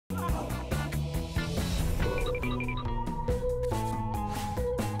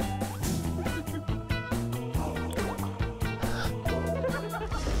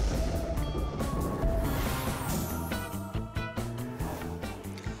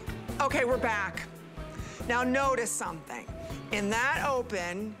Okay, we're back. Now notice something. In that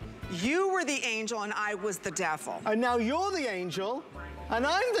open, you were the angel and I was the devil. And now you're the angel and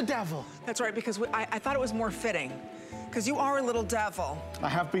I'm the devil. That's right, because I thought it was more fitting. Because you are a little devil. I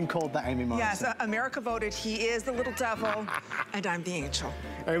have been called that, Amy Morrison. Yes, America voted he is the little devil, and I'm the angel.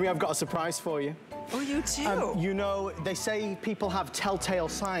 Amy, I've got a surprise for you. Oh, you do? You know, they say people have telltale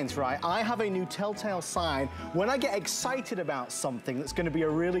signs, right? I have a new telltale sign. When I get excited about something that's going to be a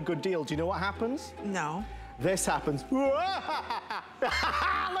really good deal, do you know what happens? No. This happens. Look at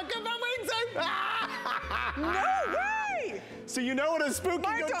my wings! No way! So you know what a spooky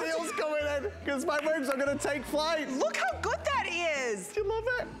good deal's coming in, because my wings are gonna take flight. Look how good that is. Do you love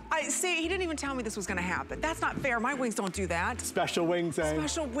it? See, he didn't even tell me this was gonna happen. That's not fair. My wings don't do that. Special wings, eh?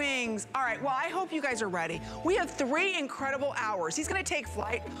 Special wings. All right, well, I hope you guys are ready. We have 3 incredible hours. He's gonna take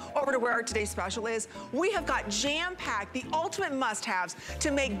flight over to where our today's special is. We have got jam-packed, the ultimate must-haves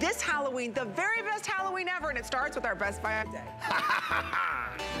to make this Halloween the very best Halloween ever, and it starts with our Best Buy Day.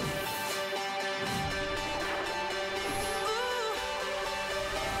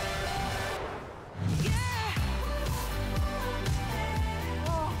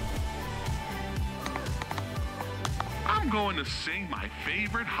 I'm going to sing my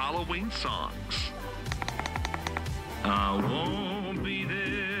favorite Halloween songs. I won't be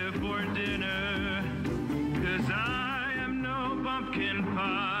there for dinner, 'cause I am no pumpkin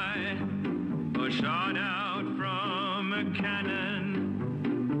pie, or shot out from a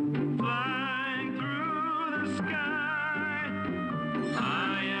cannon, flying through the sky.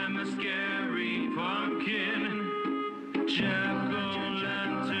 I am a scary pumpkin,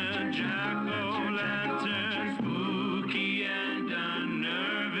 jack-o'-lantern, jack-o'-lantern, spooky and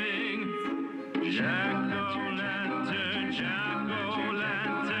unnerving, jack-o'-lantern,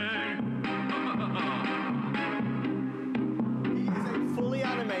 jack-o'-lantern. He is a fully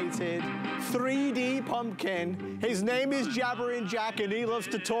animated 3D pumpkin. His name is Jabbering Jack, and he loves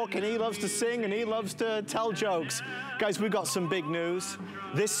to talk, and he loves to sing, and he loves to tell jokes. Guys, we got some big news.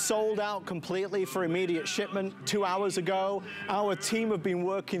 This sold out completely for immediate shipment 2 hours ago. Our team have been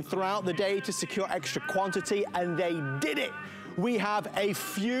working throughout the day to secure extra quantity, and they did it. We have a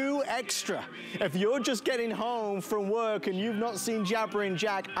few extra. If you're just getting home from work and you've not seen Jabbering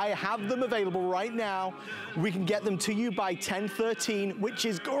Jack, I have them available right now. We can get them to you by 10:13, which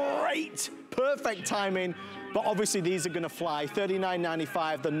is great. Perfect timing. But obviously these are gonna fly.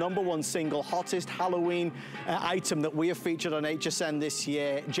 $39.95, the #1 single, hottest Halloween item that we have featured on HSN this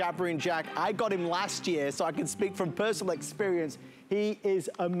year. Jabbering Jack, I got him last year, so I can speak from personal experience. He is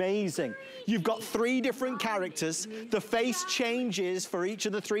amazing. You've got 3 different characters. The face changes for each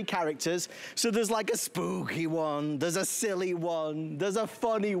of the 3 characters. So there's like a spooky one, there's a silly one, there's a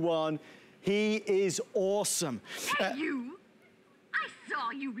funny one. He is awesome. Hey, you! I saw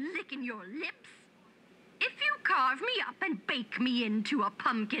you licking your lips. If you carve me up and bake me into a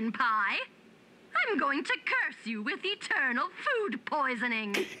pumpkin pie, I'm going to curse you with eternal food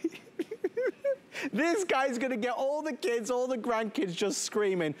poisoning. This guy's gonna get all the kids, all the grandkids just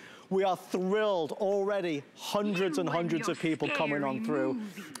screaming. We are thrilled already. Hundreds and hundreds of people coming on through.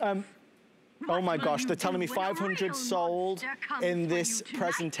 Oh my gosh, they're telling me 500 sold in this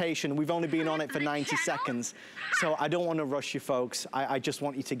presentation. We've only been on it for 90 seconds. So I don't want to rush you folks. I just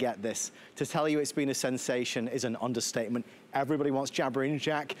want you to get this. To tell you it's been a sensation is an understatement. Everybody wants Jabbering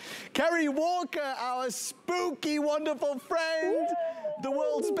Jack. Kerry Walker, our spooky, wonderful friend. The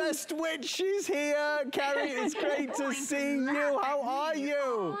world's best witch is here. Kerry, it's great to see you. How are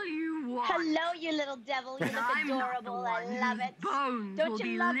you? Hello, you little devil. You look adorable. I love it. Don't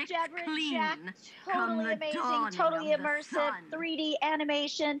you love Jabbering Jack? Totally amazing, totally immersive, 3D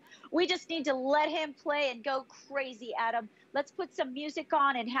animation. We just need to let him play and go crazy, Adam. Let's put some music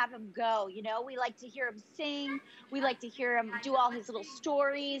on and have him go. You know, we like to hear him sing. We like to hear him do all his little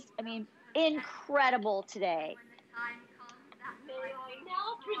stories. I mean, incredible today. May I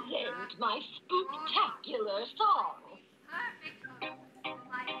now present my spooktacular song?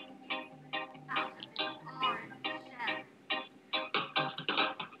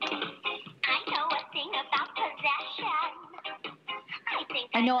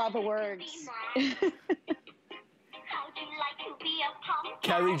 I know all the words.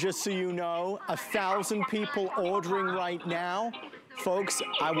 Kerry, just so you know, 1,000 people ordering right now. Folks,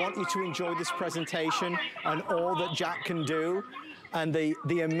 I want you to enjoy this presentation and all that Jack can do, and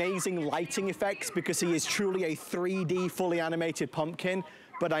the amazing lighting effects, because he is truly a 3D fully animated pumpkin.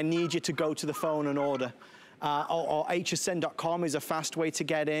 But I need you to go to the phone and order. Or hsn.com is a fast way to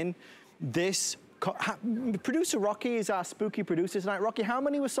get in. This, producer Rocky is our spooky producer tonight. Rocky, how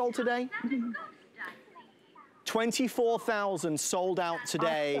many were sold today? 24,000 sold out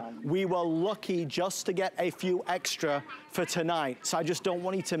today. Awesome. We were lucky just to get a few extra for tonight. So I just don't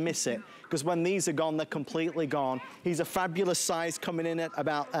want you to miss it, because when these are gone, they're completely gone. He's a fabulous size, coming in at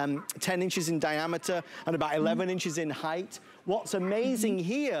about 10 inches in diameter and about 11 inches in height. What's amazing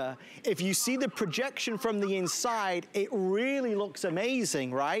here, if you see the projection from the inside, it really looks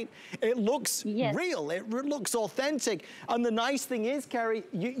amazing, right? It looks real, it looks authentic. And the nice thing is, Kerry,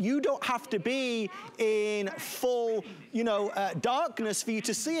 you don't have to be in full, darkness for you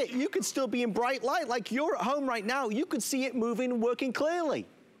to see it. You could still be in bright light, like you're at home right now. You could see it moving and working clearly.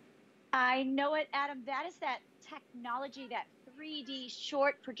 I know it, Adam. That is that technology, that 3D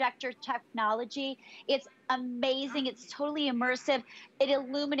short projector technology. It's amazing. It's totally immersive. It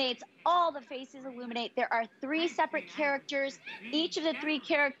illuminates, all the faces illuminate. There are 3 separate characters. Each of the 3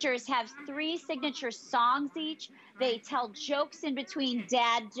 characters has 3 signature songs each. They tell jokes in between,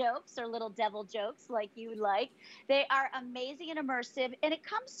 dad jokes or little devil jokes like you like. They are amazing and immersive, and it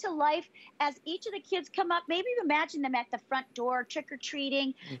comes to life as each of the kids come up. Maybe imagine them at the front door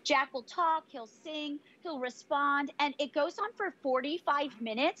trick-or-treating. Jack will talk, he'll sing, he'll respond, and it goes on for 45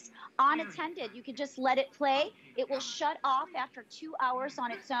 minutes unattended. You can just let it play. It will shut off after 2 hours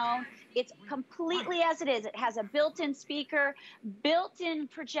on its own. It's completely as it is. It has a built-in speaker, built-in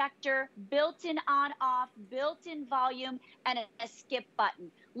projector, built-in on-off, built-in volume, and a skip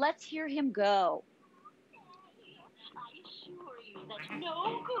button. Let's hear him go. I assure you that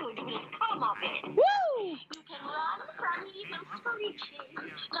no good will come of it. Woo! You can run from evil screeching.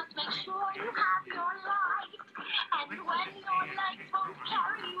 Just make sure you have your light. And when your legs won't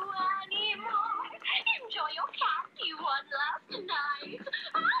carry you anymore, enjoy your candy one last night.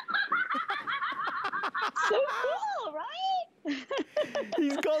 So cool, right?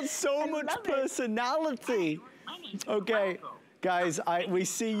 He's got so much personality. Okay. Guys, we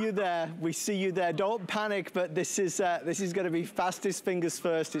see you there. We see you there. Don't panic, but this is going to be fastest fingers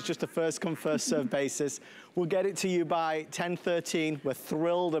first. It's just a first come, first serve basis. We'll get it to you by 10:13. We're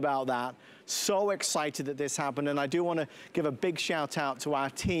thrilled about that. So excited that this happened. And I do want to give a big shout out to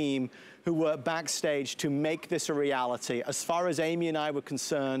our team who worked backstage to make this a reality. As far as Amy and I were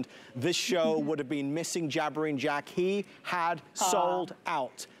concerned, this show would have been missing Jabbering Jack. He had sold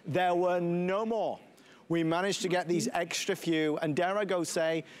out. There were no more. We managed to get these extra few, and dare I go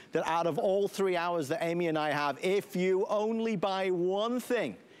say that out of all 3 hours that Amy and I have, if you only buy one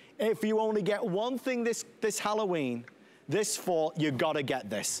thing, if you only get one thing this Halloween, this fall, you gotta get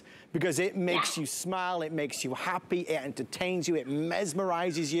this. Because it makes you smile, it makes you happy, it entertains you, it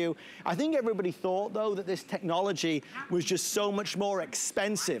mesmerizes you. I think everybody thought, though, that this technology was just so much more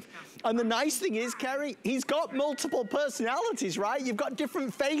expensive. And the nice thing is, Kerry, he's got multiple personalities, right? You've got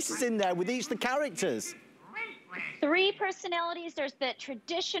different faces in there with each of the characters. 3 personalities. There's the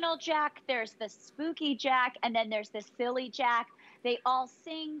traditional Jack, there's the spooky Jack, and then there's the silly Jack. They all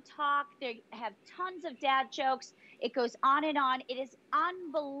sing, talk, they have tons of dad jokes. It goes on and on. It is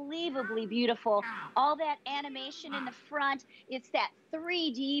unbelievably beautiful. All that animation in the front, it's that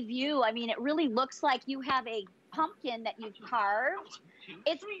 3D view. I mean, it really looks like you have a pumpkin that you've carved.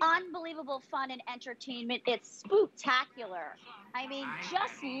 It's unbelievable fun and entertainment. It's spooktacular. I mean,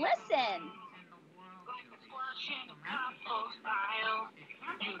 just listen.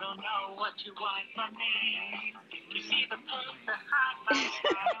 You don't know what you want from me. You see the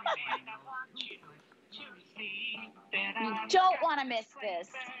you don't want to miss this.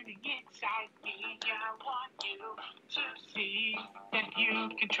 I want you to see that you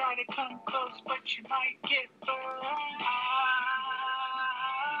can try to come close, but you might get burned.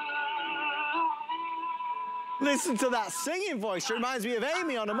 Listen to that singing voice. It reminds me of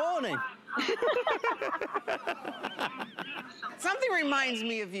Amy on the morning. Something reminds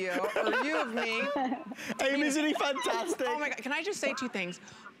me of you, or you of me. Amy, isn't he fantastic? Oh my God, can I just say 2 things?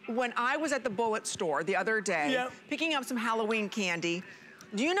 When I was at the Bullet store the other day, picking up some Halloween candy,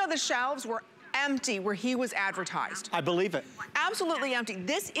 do you know the shelves were empty where he was advertised? I believe it. Absolutely empty.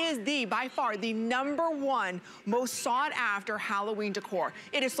 This is by far, the #1 most sought after Halloween decor.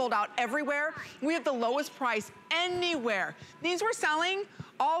 It is sold out everywhere. We have the lowest price anywhere. These were selling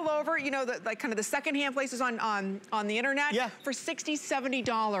all over, you know, like kind of the secondhand places on the internet for $60,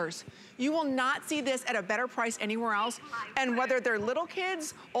 $70. You will not see this at a better price anywhere else. And whether they're little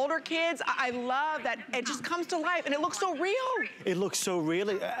kids, older kids, I love that it just comes to life and it looks so real. It looks so real.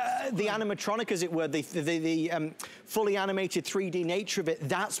 The animatronic, as it were, the fully animated 3D nature of it,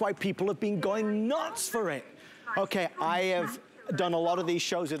 that's why people have been going nuts for it. Okay, I have done a lot of these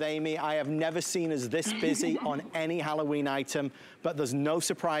shows with Amy. I have never seen us this busy on any Halloween item, but there's no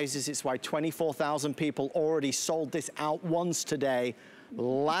surprises. It's why 24,000 people already sold this out once today.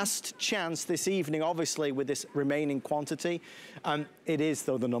 Last chance this evening, obviously, with this remaining quantity. It is,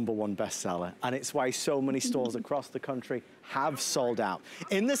 though, the #1 bestseller, and it's why so many stores across the country have sold out.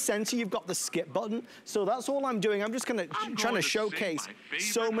 In the center, you've got the skip button, so that's all I'm doing. I'm just trying to showcase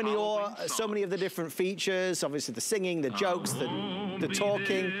so many of the different features. Obviously, the singing, the jokes, the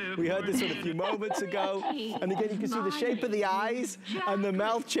talking. We heard this one a few moments ago. And again, you can see the shape of the eyes, and the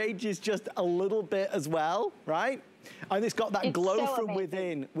mouth changes just a little bit as well, right? And it's got that glow from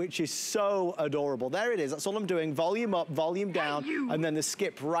within, which is so adorable. There it is. That's all I'm doing. Volume up, volume down, and then the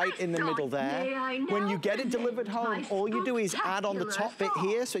skip right in the middle there. When you get it delivered home, all you do is add on the top bit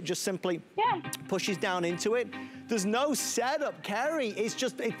here, so it just simply pushes down into it. There's no setup, Carrie. It's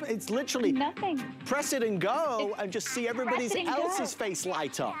just, it's literally nothing. Press it and go, and just see everybody else's face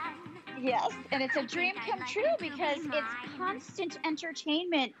light up. Yes, and it's a dream come true because it's constant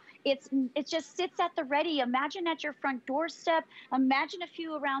entertainment. It just sits at the ready. Imagine at your front doorstep. Imagine a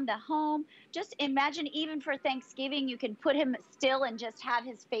few around the home. Just imagine even for Thanksgiving, you can put him still and just have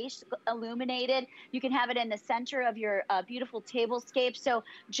his face illuminated. You can have it in the center of your beautiful tablescape. So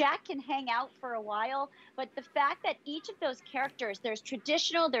Jack can hang out for a while. But the fact that each of those characters, there's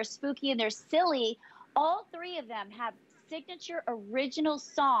traditional, there's spooky, and there's silly, all three of them have signature original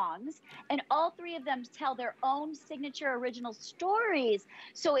songs, and all three of them tell their own signature original stories.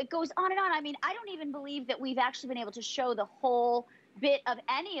 So it goes on and on. I mean, I don't even believe that we've actually been able to show the whole bit of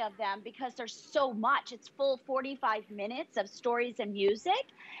any of them because there's so much. It's full 45 minutes of stories and music,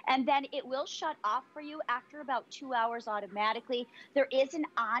 and then it will shut off for you after about 2 hours automatically. There is an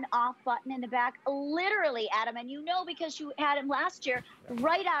on-off button in the back, literally, Adam, and you know because you had him last year,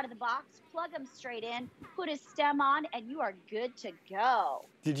 right out of the box, plug him straight in, put his stem on, and you are good to go.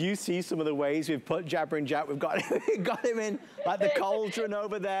 Did you see some of the ways we've put Jabbering Jack? We've got him in, like the cauldron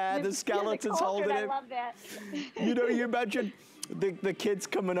over there, the skeletons holding him. I love that. You know, you imagine the kids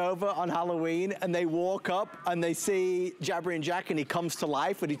coming over on Halloween and they walk up and they see Jabbering Jack and he comes to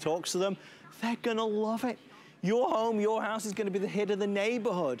life and he talks to them. They're gonna love it. Your home, your house is gonna be the hit of the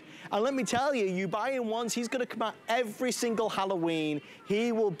neighborhood. And let me tell you, you buy him once, he's gonna come out every single Halloween.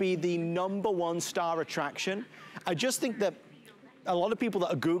 He will be the #1 star attraction. I just think that a lot of people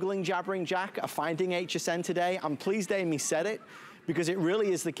that are Googling Jabbering Jack are finding HSN today. I'm pleased Amy said it, because it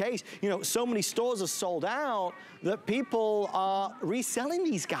really is the case. You know, so many stores are sold out that people are reselling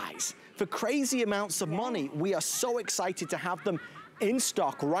these guys for crazy amounts of money. We are so excited to have them in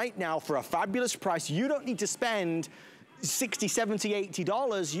stock right now for a fabulous price. You don't need to spend $60, $70,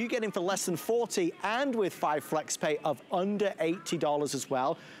 $80. You get in for less than $40 and with 5 flex pay of under $80 as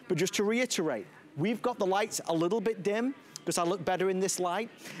well. But just to reiterate, we've got the lights a little bit dim because I look better in this light,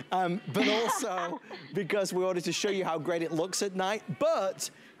 but also because we wanted to show you how great it looks at night.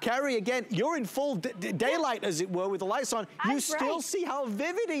 But Carrie, again, you're in full daylight, as it were, with the lights on. You still see how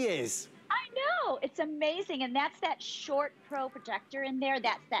vivid he is. I know, it's amazing, and that's that short pro projector in there.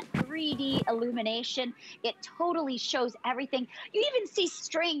 That's that 3D illumination. It totally shows everything. You even see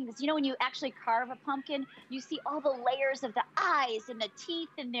strings. You know, when you actually carve a pumpkin, you see all the layers of the eyes and the teeth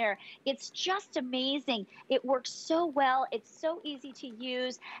in there. It's just amazing. It works so well. It's so easy to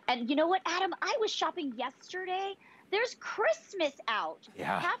use. And you know what, Adam? I was shopping yesterday. There's Christmas out.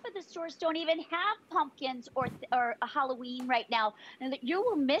 Yeah. Half of the stores don't even have pumpkins or a Halloween right now. And you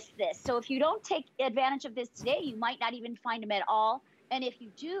will miss this. So if you don't take advantage of this today, you might not even find them at all. And if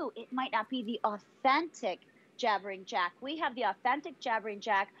you do, it might not be the authentic Jabbering Jack. We have the authentic Jabbering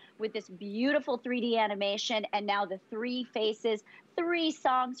Jack with this beautiful 3D animation, and now the 3 faces, 3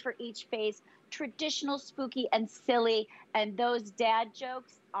 songs for each face, traditional, spooky, and silly, and those dad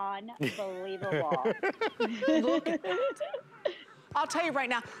jokes, unbelievable. Look at that. I'll tell you right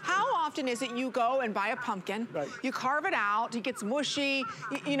now, how often is it you go and buy a pumpkin, you carve it out, he gets mushy,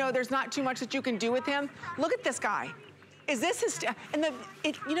 you know, there's not too much that you can do with him. Look at this guy. Is this his,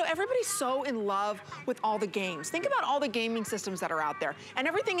 you know, everybody's so in love with all the games. Think about all the gaming systems that are out there, and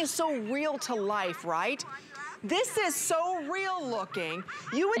everything is so real to life, right? This is so real looking.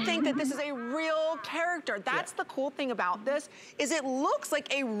 You would think that this is a real character. That's the cool thing about this, is it looks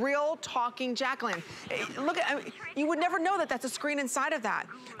like a real talking Jacqueline. Look at, I mean, you would never know that that's a screen inside of that.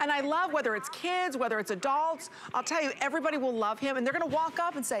 And I love whether it's kids, whether it's adults, I'll tell you, everybody will love him, and they're gonna walk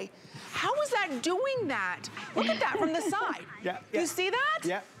up and say, how is that doing that? Look at that from the side. You see that?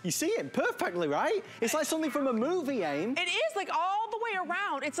 Yeah, you see it perfectly, right? It's like something from a movie, Aim. It is, like all the way way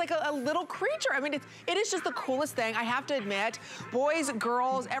around, it's like a little creature. I mean, it is just the coolest thing, I have to admit. Boys,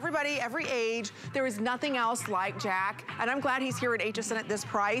 girls, everybody, every age, there is nothing else like Jack. And I'm glad he's here at HSN at this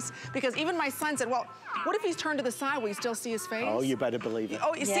price, because even my son said, well, what if he's turned to the side? Will you still see his face? Oh, you better believe it.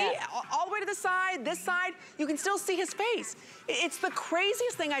 Oh, you see? All the way to the side, this side, you can still see his face. It's the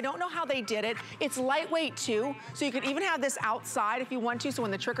craziest thing. I don't know how they did it. It's lightweight too, so you could even have this outside if you want to, so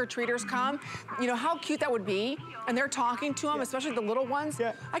when the trick-or-treaters come, you know how cute that would be? And they're talking to them, especially the little ones.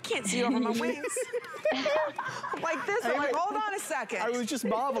 Yeah. I can't see over my wings. Like this, I'm like, hold on a second. I was just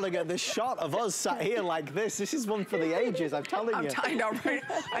marveling at this shot of us sat here like this. This is one for the ages, I'm telling you. I know, right?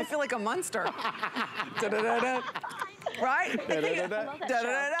 I feel like a monster. Da-da-da-da. Right?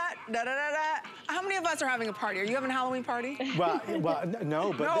 How many of us are having a party? Are you having a Halloween party? Well,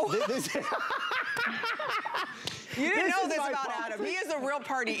 no, but no. This You didn't know this about Adam. He is a real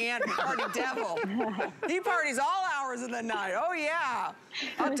party party devil. He parties all hours of the night. Oh, yeah.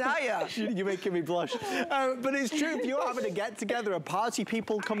 I'll tell you. You're making me blush. But it's true, if you're having a get-together, a party,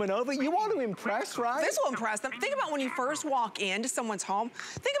 people coming over, you want to impress, right? This will impress them. Think about when you first walk into someone's home.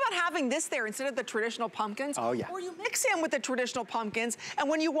 Think about having this there instead of the traditional pumpkins. Oh, yeah. Or you mix in with the traditional pumpkins, and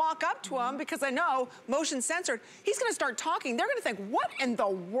when you walk up to him, because I know, motion censored, he's going to start talking. They're going to think, what in the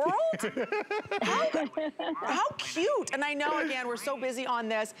world? How cute. And I know, again, we're so busy on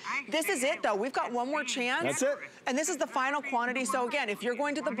this. This is it, though. We've got one more chance. That's it. And this is the final quantity. So, again, if you're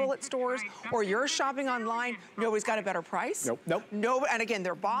going to the bullet stores or you're shopping online, nobody's got a better price. Nope. No, and again,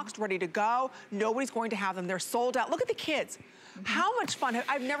 they're boxed, ready to go. Nobody's going to have them. They're sold out. Look at the kids. How much fun.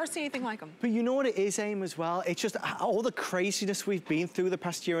 I've never seen anything like them. But you know what it is, Aim, as well? It's just all the craziness we've been through the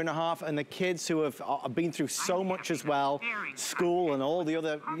past year and a half, and the kids who have been through so much as well, school and all the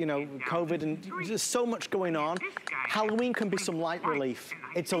other, you know, COVID, and there's so much going on. Halloween can be some light relief.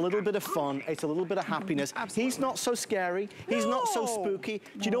 It's a little bit of fun. It's a little bit of happiness. Absolutely. He's not so scary. He's not so spooky.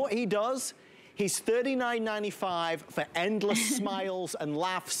 Do you know what he does? He's $39.95 for endless smiles and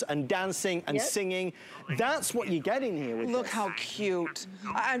laughs and dancing and singing. That's what you're getting here with Look this. how cute.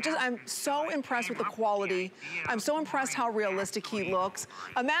 I'm so impressed with the quality. I'm so impressed how realistic he looks.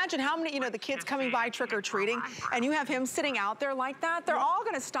 Imagine how many, you know, the kids coming by trick-or-treating, and you have him sitting out there like that. They're all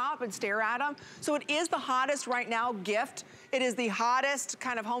gonna stop and stare at him. So it is the hottest right now gift. It is the hottest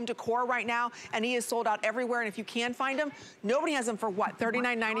kind of home decor right now, and he is sold out everywhere. And if you can find him, nobody has them for what,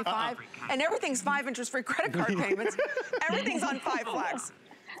 $39.95? And everything's 5 interest-free credit card payments. Everything's on 5 Flex.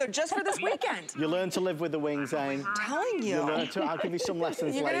 So just for this weekend. You learn to live with the wings, Aim. I'm telling you. I'll give you some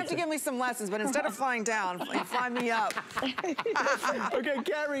lessons You're later. gonna have to give me some lessons, but instead of flying down, fly me up. Okay,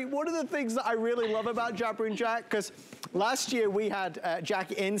 Carrie, one of the things that I really love about Jabbering Jack, because last year we had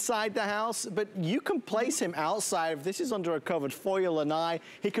Jack inside the house, but you can place him outside. If this is under a covered foil and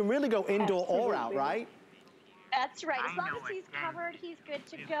he can really go indoor or out, right? That's right. As long as he's covered, he's good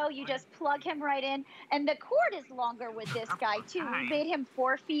to go. You just plug him right in. And the cord is longer with this guy, too. We made him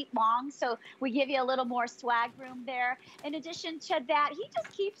 4 feet long, so we give you a little more swag room there. In addition to that, he just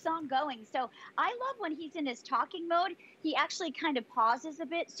keeps on going. So I love when he's in his talking mode, he actually kind of pauses a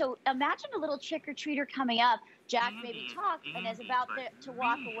bit. So imagine a little trick-or-treater coming up. Jack maybe talks and is about to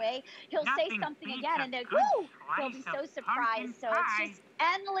walk away. He'll say something again, and then, woo! He'll be so surprised. So it's just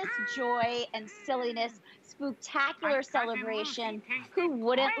endless joy and silliness, spooktacular celebration. Who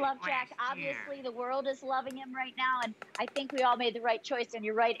wouldn't love Jack? Obviously, the world is loving him right now, and I think we all made the right choice. And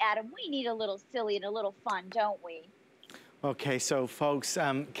you're right, Adam. We need a little silly and a little fun, don't we? Okay, so folks,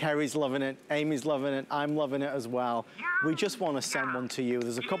 Kerry's loving it, Amy's loving it, I'm loving it as well. We just want to send one to you.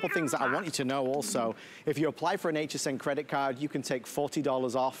 There's a couple things that I want you to know also. If you apply for an HSN credit card, you can take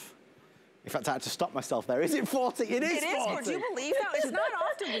 $40 off. In fact, I had to stop myself there. Is it 40? It is 40. Do you believe that? It's not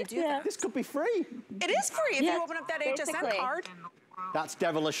often we do that. This could be free. It is free if you open up that HSN card. That's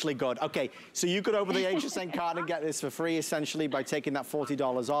devilishly good. Okay, so you could open the HSN card and get this for free, essentially, by taking that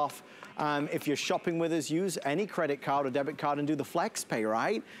 $40 off. If you're shopping with us, use any credit card or debit card and do the Flex Pay,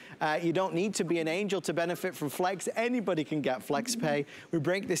 right? You don't need to be an angel to benefit from Flex. Anybody can get Flex Pay. We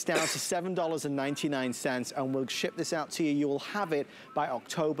break this down to $7.99, and we'll ship this out to you. You will have it by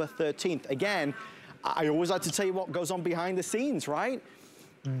October 13th. Again, I always like to tell you what goes on behind the scenes, right?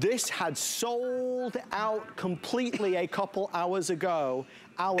 This had sold out completely a couple hours ago.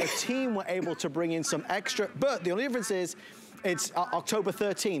 Our team were able to bring in some extra, but the only difference is It's October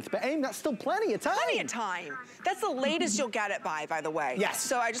 13th. But Amy, that's still plenty of time. Plenty of time. That's the latest you'll get it by the way. Yes.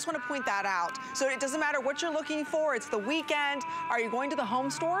 So I just want to point that out. So it doesn't matter what you're looking for. It's the weekend. Are you going to the home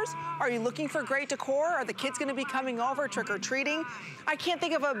stores? Are you looking for great decor? Are the kids going to be coming over trick-or-treating? I can't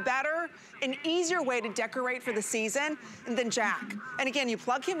think of a better and easier way to decorate for the season than Jack. And again, you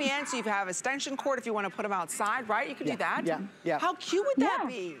plug him in, so you have a extension cord if you want to put him outside, right? You can do that. Yeah. How cute would that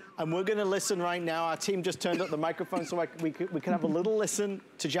be? And we're going to listen right now. Our team just turned up the microphone so we can have a little listen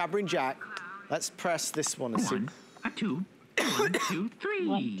to Jabbering Jack. Let's press this one. One, a two, 1, 2,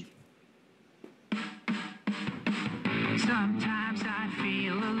 3. Sometimes I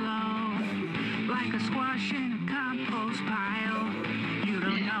feel alone, like a squash in a compost pile. You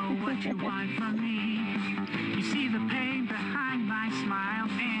don't know what you want from me. You see the pain behind my smile,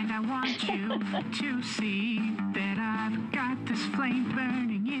 and I want you to see that I've got this flame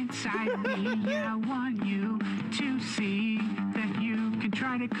burning inside me. Yeah, I want you to see that you can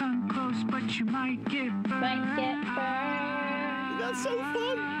try to come close, but you might get burned. That's so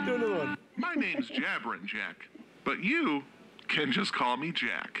fun. Do another one. My name's Jabbering Jack, but you can just call me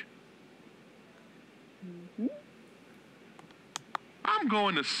Jack. I'm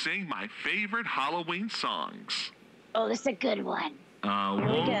going to sing my favorite Halloween songs. Oh, this is a good one. I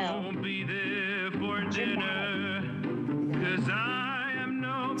won't be there for dinner, 'cause I am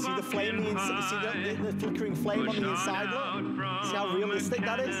no See the flame, see the flickering flame on the inside, look? See how realistic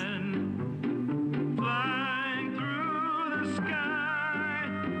that is? Flying through the sky,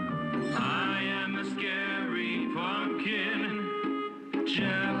 I am a scary pumpkin,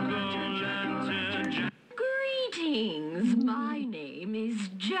 jack-o'-lantern Jack. Greetings, my name is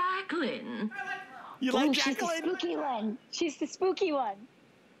Jacqueline. You like She's the Jacqueline? spooky one. She's the spooky one.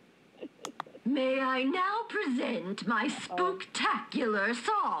 May I now present my spooktacular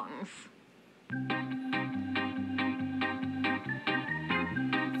songs?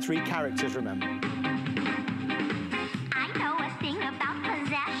 3 characters, remember. I know a thing about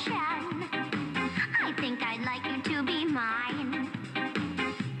possession. I think I'd like you to be mine.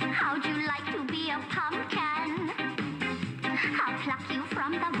 How'd you like to be a pumpkin? I'll pluck you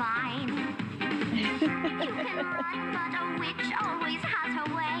from the vine. You can run, but a witch always has her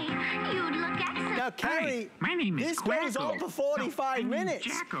way. You'd look excellent. Now, Carrie, Hey, my name is this goes Quackle. on for 45 No, I mean minutes.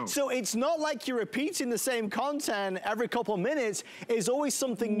 Jacko. So it's not like you're repeating the same content every couple of minutes. It's always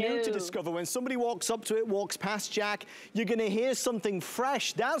something new to No. discover. When somebody walks up to it, walks past Jack, you're going to hear something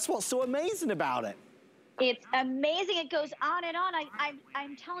fresh. That's what's so amazing about it. It's amazing. It goes on and on.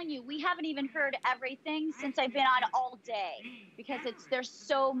 I'm telling you, we haven't even heard everything since I've been on all day because there's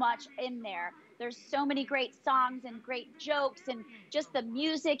so much in there. There's so many great songs and great jokes and just the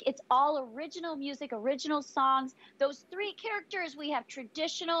music. It's all original music, original songs. Those 3 characters, we have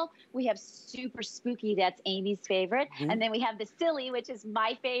traditional, we have super spooky, that's Amy's favorite, and then we have the silly, which is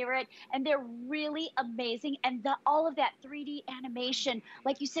my favorite, and they're really amazing. And all of that 3D animation,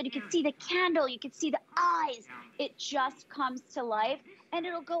 like you said, you can see the candle, you can see the eyes. It just comes to life. And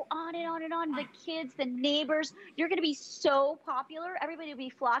it'll go on and on and on. The kids, the neighbors, you're going to be so popular. Everybody will be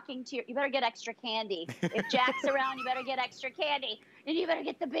flocking to you better get extra candy. If Jack's around, you better get extra candy. And you better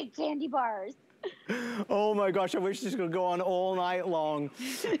get the big candy bars. Oh my gosh, I wish this could go on all night long.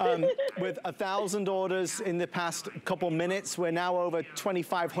 With 1,000 orders in the past couple minutes, we're now over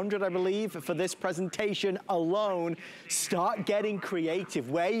 2,500, I believe, for this presentation alone. Start getting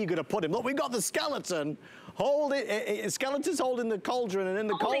creative. Where are you going to put him? Look, we've got the skeleton. Hold it. Skeleton's holding the cauldron, and in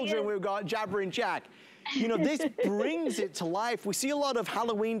the cauldron we've got Jabbering Jack. You know, this brings it to life. We see a lot of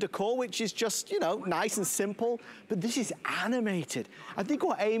Halloween decor, which is just, you know, nice and simple, but this is animated. I think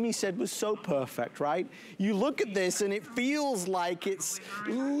what Amy said was so perfect, right? You look at this and it feels like it's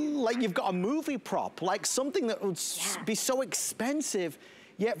like you've got a movie prop, like something that would be so expensive.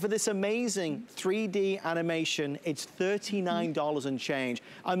 Yet for this amazing 3D animation, it's $39 and change.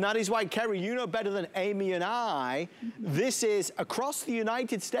 And that is why, Kerry, you know better than Amy and I, this is across the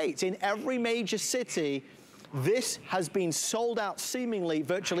United States, in every major city, this has been sold out seemingly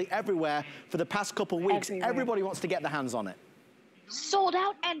virtually everywhere for the past couple of weeks. Everywhere. Everybody wants to get their hands on it. Sold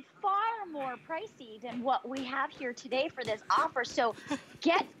out and far more pricey than what we have here today for this offer. So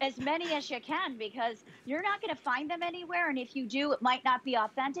get as many as you can because you're not going to find them anywhere. And if you do, it might not be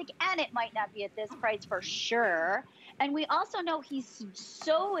authentic and it might not be at this price for sure. And we also know he's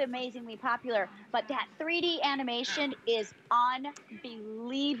so amazingly popular, but that 3D animation is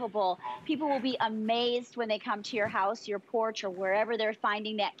unbelievable. People will be amazed when they come to your house, your porch, or wherever they're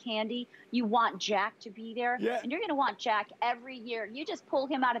finding that candy. You want Jack to be there, and you're going to want Jack every year here. You just pull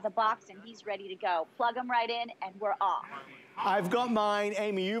him out of the box and he's ready to go. Plug him right in and we're off. I've got mine.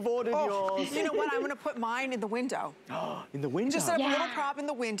 Amy, you've ordered yours. You know what? I'm gonna put mine in the window. In the window? Just set up a little prop in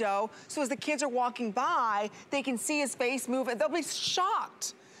the window, so as the kids are walking by, they can see his face move and they'll be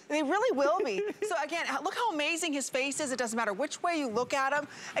shocked. They really will be. So again, look how amazing his face is. It doesn't matter which way you look at him.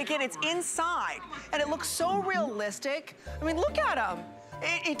 Again, it's inside, and it looks so realistic. I mean, look at him.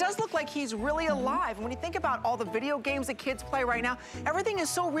 It does look like he's really alive. And when you think about all the video games that kids play right now, everything is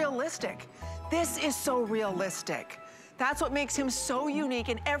so realistic. This is so realistic. That's what makes him so unique,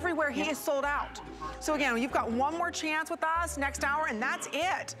 and everywhere he is sold out. So again, you've got one more chance with us next hour, and that's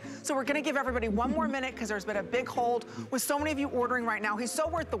it. So we're gonna give everybody one more minute because there's been a big hold with so many of you ordering right now. He's so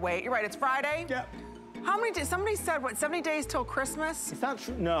worth the wait. You're right, it's Friday. Yep. How many days? Somebody said, what, 70 days till Christmas? Is that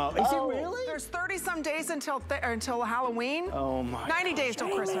true? No. Is it really? There's 30-some days until Halloween. Oh my 90 days till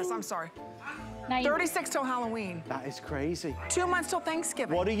Christmas, I'm sorry. 36 till Halloween. That is crazy. 2 months till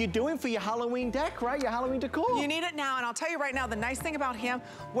Thanksgiving. What are you doing for your Halloween deck, right? Your Halloween decor? You need it now, and I'll tell you right now, the nice thing about him,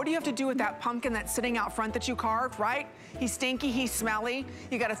 what do you have to do with that pumpkin that's sitting out front that you carved, right? He's stinky, he's smelly.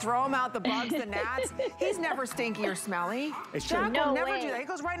 You gotta throw him out, the bugs, the gnats. He's never stinky or smelly. It's true. Jack will never do that. He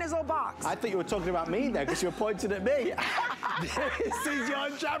goes right in his little box. I thought you were talking about me there because you were pointing at me. This is your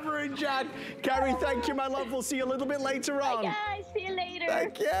Jabber and Jack. Carrie, thank you, my love. We'll see you a little bit later on. Bye, guys. See you later.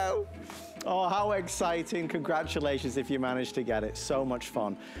 Thank you. Oh, how exciting. Congratulations if you managed to get it. So much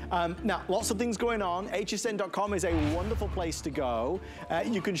fun. Now, lots of things going on. HSN.com is a wonderful place to go.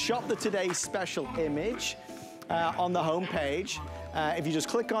 You can shop the Today's Special image on the homepage. If you just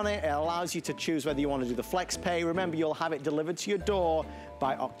click on it, it allows you to choose whether you want to do the flex pay. Remember, you'll have it delivered to your door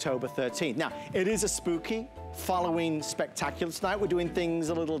by October 13th. Now, it is a spooky Falloween spectacular tonight. We're doing things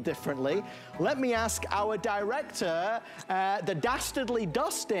a little differently. Let me ask our director, the dastardly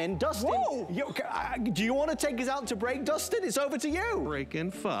Dustin. Dustin, do you want to take us out to break, Dustin? It's over to you. Break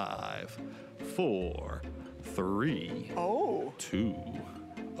in 5, 4, 3, 2,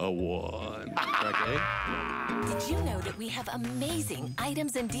 a 1. Okay? Did you know that we have amazing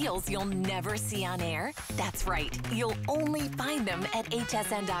items and deals you'll never see on air? That's right. You'll only find them at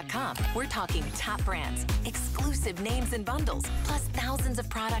hsn.com. We're talking top brands, exclusive names and bundles, plus thousands of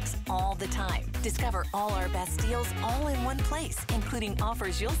products all the time. Discover all our best deals all in one place, including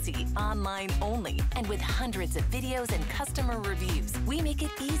offers you'll see online only. And with hundreds of videos and customer reviews, we make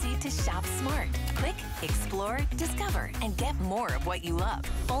it easy to shop smart. Click, explore, discover, and get more of what you love.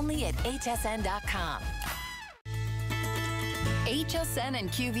 Only at hsn.com. HSN and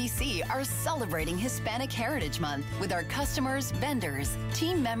QVC are celebrating Hispanic Heritage Month with our customers, vendors,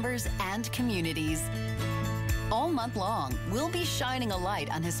 team members, and communities. All month long, we'll be shining a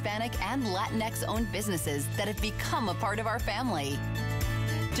light on Hispanic and Latinx-owned businesses that have become a part of our family.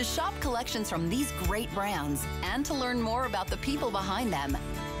 To shop collections from these great brands and to learn more about the people behind them,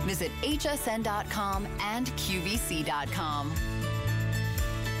 visit hsn.com and qvc.com.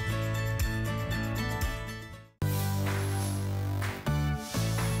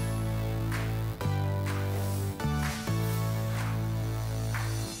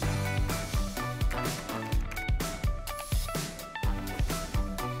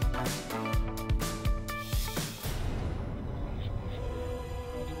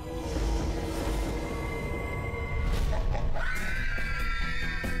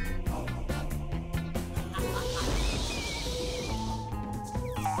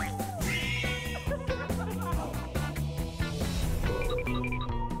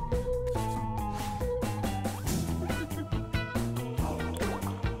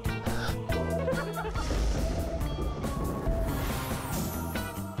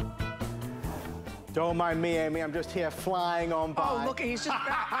 Don't mind me, Amy. I'm just here flying on by. Oh, look, he's just,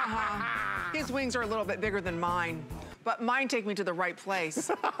 his wings are a little bit bigger than mine, but mine take me to the right place.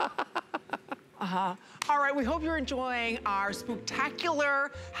 All right, we hope you're enjoying our spooktacular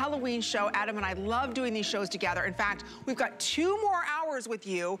Halloween show. Adam and I love doing these shows together. In fact, we've got 2 more hours with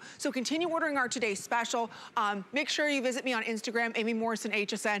you, so continue ordering our Today's Special. Make sure you visit me on Instagram, Amy Morrison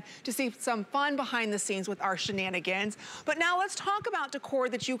HSN, to see some fun behind the scenes with our shenanigans. But now let's talk about decor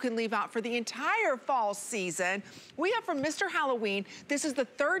that you can leave out for the entire fall season. We have from Mr. Halloween, this is the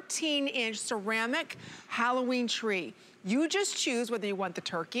 13-inch ceramic Halloween tree. You just choose whether you want the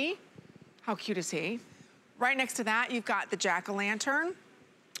turkey. How cute is he? Right next to that, you've got the jack-o'-lantern,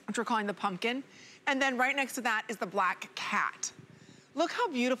 which we're calling the pumpkin. And then right next to that is the black cat. Look how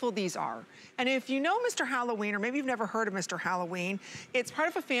beautiful these are. And if you know Mr. Halloween, or maybe you've never heard of Mr. Halloween, it's part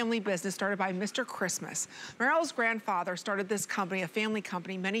of a family business started by Mr. Christmas. Meryl's grandfather started this company, a family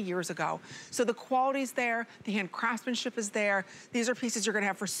company, many years ago. So the quality's there, the hand craftsmanship is there. These are pieces you're gonna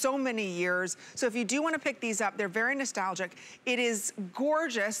have for so many years. So if you do wanna pick these up, they're very nostalgic. It is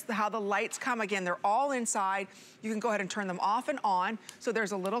gorgeous how the lights come. Again, they're all inside. You can go ahead and turn them off and on. So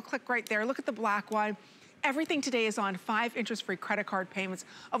there's a little click right there. Look at the black one. Everything today is on 5 interest-free credit card payments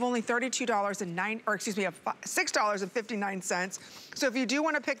of only $6.59. So if you do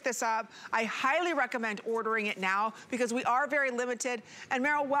want to pick this up, I highly recommend ordering it now because we are very limited. And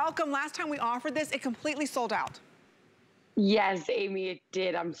Meryl, welcome. Last time we offered this, it completely sold out. Yes, Amy, it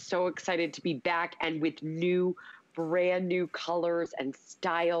did. I'm so excited to be back and with brand new colors and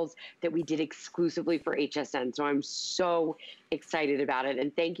styles that we did exclusively for HSN. So I'm so excited about it.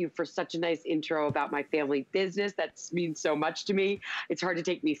 And thank you for such a nice intro about my family business. That means so much to me. It's hard to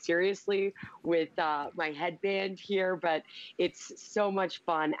take me seriously with my headband here, but it's so much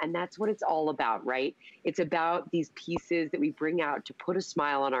fun. And that's what it's all about, right? It's about these pieces that we bring out to put a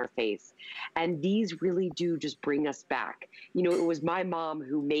smile on our face. And these really do just bring us back. You know, it was my mom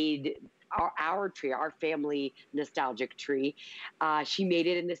who made our tree, our family nostalgic tree. She made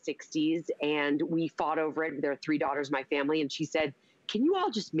it in the 60s and we fought over it. There are 3 daughters, my family. And she said, can you all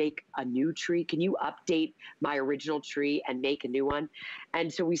just make a new tree? Can you update my original tree and make a new one?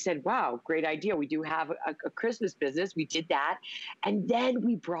 And so we said, wow, great idea. We do have a Christmas business. We did that. And then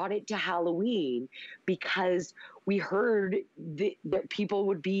we brought it to Halloween because we heard that people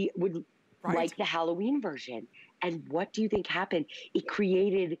would like the Halloween version. And what do you think happened? It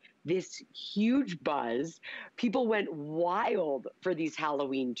created this huge buzz. People went wild for these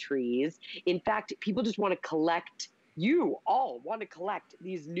Halloween trees. In fact, people just want to collect, you all want to collect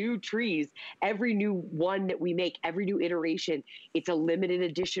these new trees. Every new one that we make, every new iteration, it's a limited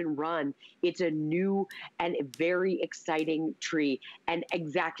edition run. It's a new and very exciting tree. And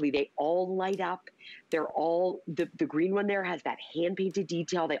exactly, they all light up. They're all, the green one there has that hand-painted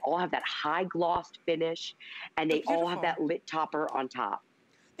detail. They all have that high glossed finish, and they all have that lit topper on top.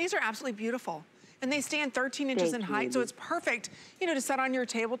 These are absolutely beautiful. And they stand 13 inches in height, so it's perfect, you know, to set on your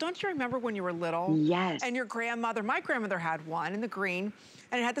table. Don't you remember when you were little? Yes. And your grandmother, my grandmother had one in the green,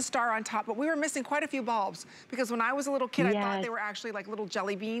 and it had the star on top, but we were missing quite a few bulbs because when I was a little kid, I thought they were actually like little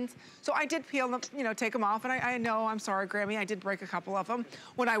jelly beans. So I did peel them, you know, take them off, and I know, I'm sorry, Grammy, I did break a couple of them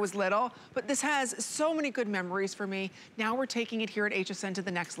when I was little, but this has so many good memories for me. Now we're taking it here at HSN to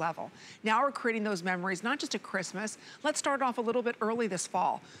the next level. Now we're creating those memories, not just at Christmas. Let's start off a little bit early this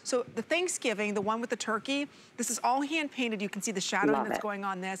fall. So the Thanksgiving, the one with the turkey, this is all hand painted. You can see the shadowing that's going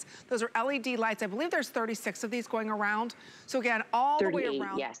on this. Those are LED lights. I believe there's 36 of these going around. So again, all the way around.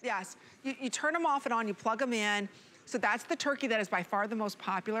 Yes. You turn them off and on, you plug them in. So that's the turkey that is by far the most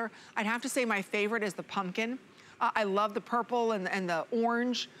popular. I'd have to say my favorite is the pumpkin. I love the purple and the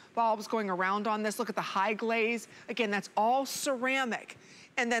orange bulbs going around on this. Look at the high glaze. Again, that's all ceramic.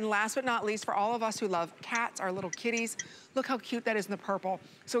 And then last but not least, for all of us who love cats, our little kitties, look how cute that is in the purple.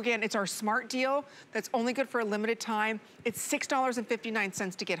 So again, it's our smart deal that's only good for a limited time. It's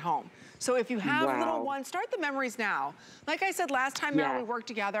 $6.59 to get home. So if you have little ones, start the memories now. Like I said last time, Meryl, we worked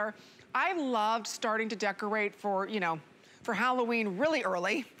together, I loved starting to decorate for, you know, for Halloween really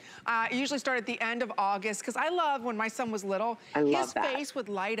early. I usually start at the end of August because I love when my son was little, his face would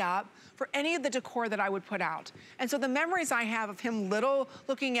light up for any of the decor that I would put out. And so the memories I have of him little,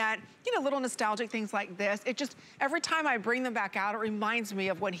 looking at, you know, little nostalgic things like this, it just, every time I bring them back out, it reminds me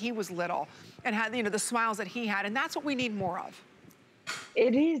of when he was little and had, you know, the smiles that he had. And that's what we need more of.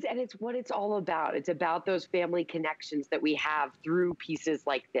 It is, and it's what it's all about. It's about those family connections that we have through pieces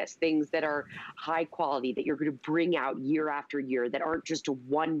like this, things that are high quality, that you're going to bring out year after year, that aren't just a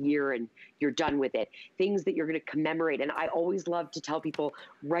 1 year and you're done with it, things that you're going to commemorate. And I always love to tell people,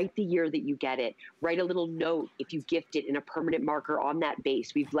 write the year that you get it, write a little note if you gift it in a permanent marker on that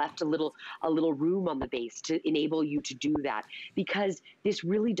base. We've left a little room on the base to enable you to do that, because this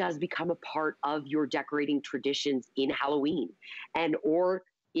really does become a part of your decorating traditions in Halloween and or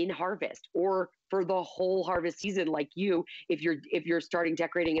in harvest, or for the whole harvest season. Like you, if you're starting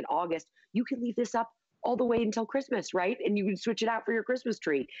decorating in August, you can leave this up all the way until Christmas, right? And you can switch it out for your Christmas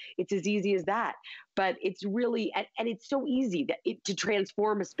tree. It's as easy as that. But it's really, and it's so easy to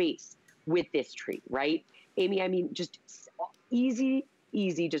transform a space with this tree, right? Amy, I mean, just easy,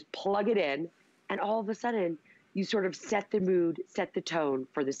 just plug it in, and all of a sudden you sort of set the mood, set the tone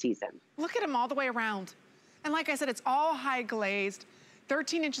for the season. Look at them all the way around. And like I said, it's all high glazed,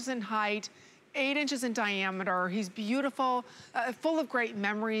 13 inches in height. 8 inches in diameter. He's beautiful, full of great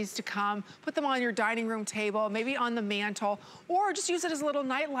memories to come. Put them on your dining room table, maybe on the mantle, or just use it as a little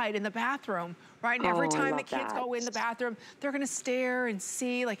nightlight in the bathroom, right? And every time the kids go in the bathroom, they're gonna stare and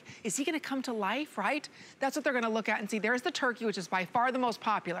see, like, is he gonna come to life, right? That's what they're gonna look at and see. There's the turkey, which is by far the most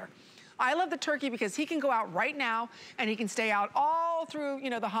popular. I love the turkey because he can go out right now and he can stay out all through, you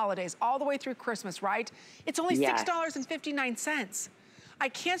know, the holidays, all the way through Christmas, right? It's only $6.59. I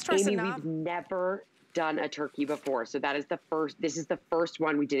can't stress enough. We've never done a turkey before. So that is the first, this is the first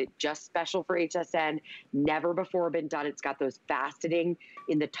one. We did it just special for HSN. Never before been done. It's got those faceting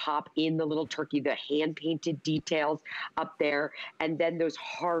in the top, in the little turkey, the hand-painted details up there. And then those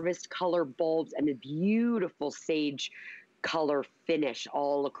harvest color bulbs and the beautiful sage color finish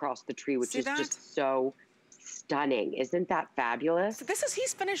all across the tree, which is just so stunning. Isn't that fabulous? So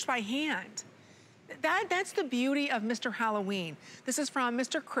he's finished by hand. That's the beauty of Mr. Halloween. This is from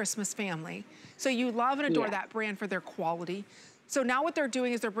Mr. Christmas Family. So you love and adore that brand for their quality. So now what they're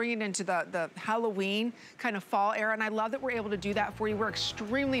doing is they're bringing it into the Halloween kind of fall era, and I love that we're able to do that for you. We're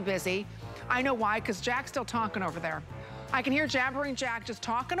extremely busy. I know why, because Jack's still talking over there. I can hear Jabbering Jack just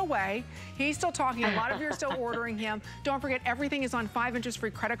talking away. He's still talking. A lot of you are still ordering him. Don't forget, everything is on 5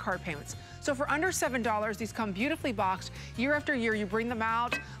 interest-free credit card payments. So for under $7, these come beautifully boxed. Year after year, you bring them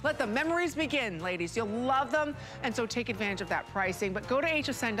out. Let the memories begin, ladies. You'll love them, and so take advantage of that pricing. But go to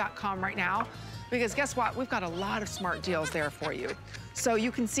hsn.com right now, because guess what? We've got a lot of smart deals there for you. So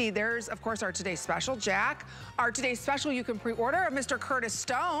you can see there's, of course, our Today's Special, Jack. Our Today's Special you can pre-order, Mr. Curtis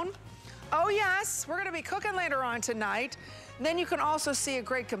Stone. Oh yes, we're gonna be cooking later on tonight. Then you can also see a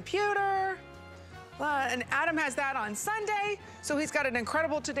great computer. And Adam has that on Sunday. So he's got an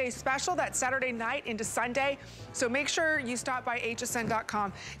incredible Today's Special that Saturday night into Sunday. So make sure you stop by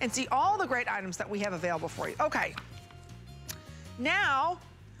hsn.com and see all the great items that we have available for you. Okay, now,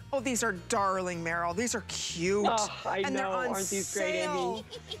 oh, these are darling, Meryl. These are cute. Oh, I and know, they're on aren't these great, sale.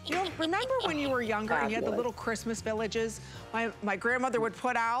 You know, remember when you were younger and you had the little Christmas villages my grandmother would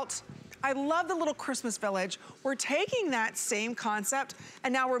put out? I love the little Christmas village. We're taking that same concept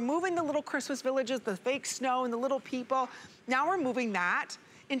and now we're moving the little Christmas villages, the fake snow and the little people. Now we're moving that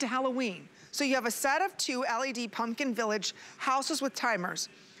into Halloween. So you have a set of 2 LED pumpkin village houses with timers.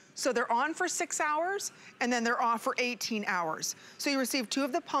 So they're on for 6 hours and then they're off for 18 hours. So you receive 2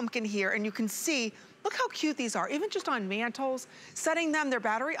 of the pumpkin here and you can see, look how cute these are, even just on mantles. Setting them, they're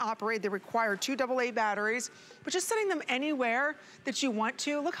battery operated, they require 2 AA batteries, but just setting them anywhere that you want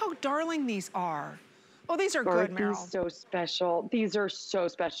to. Look how darling these are. Oh, these are good, Meryl. These are so special. These are so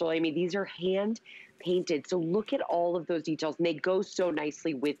special, Amy. These are hand painted. So look at all of those details, and they go so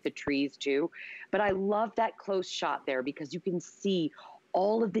nicely with the trees too. But I love that close shot there because you can see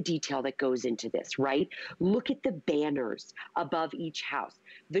all of the detail that goes into this, right? Look at the banners above each house,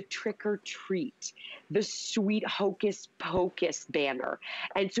 the trick or treat, the sweet hocus pocus banner.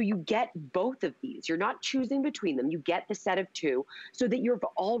 And so you get both of these. You're not choosing between them. You get the set of 2 so that you've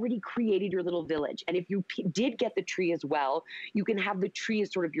already created your little village. And if you did get the tree as well, you can have the tree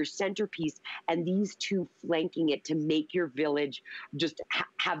as sort of your centerpiece and these 2 flanking it to make your village just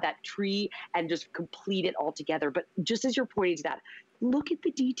have that tree and just complete it all together. But just as you're pointing to that, look at the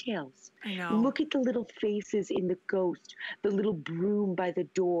details. I know. Look at the little faces in the ghost, the little broom by the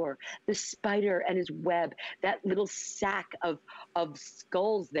door, the spider and his web, that little sack of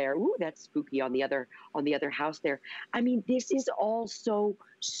skulls there. Ooh, that's spooky on the other house there. I mean, this is all so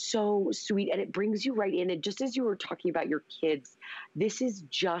sweet, and it brings you right in. And just as you were talking about your kids, this is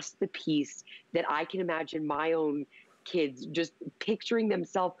just the piece that I can imagine my own kids just picturing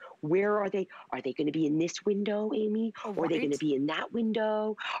themselves. Where are they? Are they going to be in this window, Amy? Oh, or are they going to be in that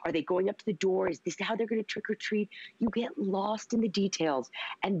window? Are they going up to the door? Is this how they're going to trick or treat? You get lost in the details,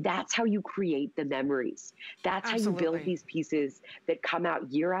 and that's how you create the memories. That's how you build these pieces that come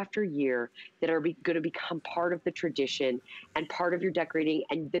out year after year that are going to become part of the tradition and part of your decorating,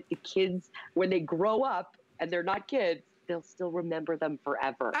 and that the kids, when they grow up and they're not kids, they'll still remember them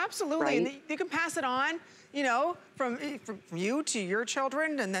forever. Absolutely, right? And you can pass it on, you know, from you to your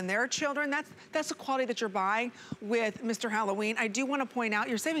children and then their children. That's the quality that you're buying with Mr. Halloween. I do want to point out,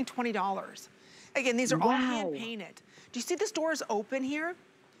 you're saving $20. Again, these are all hand painted. Do you see this doors open here? Do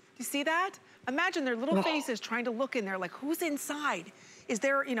you see that? Imagine their little faces trying to look in there like, who's inside? Is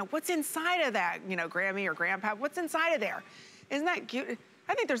there, you know, what's inside of that, you know, Grammy or Grandpa? What's inside of there? Isn't that cute?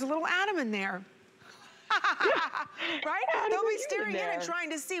 I think there's a little Adam in there. Right? They'll be staring in and trying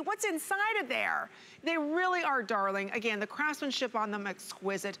to see what's inside of there. They really are darling. Again, the craftsmanship on them,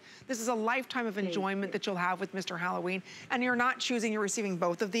 exquisite. This is a lifetime of enjoyment that you'll have with Mr. Halloween. And you're not choosing, you're receiving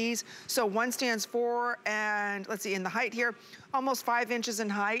both of these. So one stands 4 and, let's see, in the height here, almost 5 inches in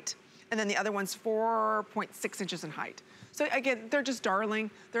height. and then the other one's 4.6 inches in height. So again, they're just darling.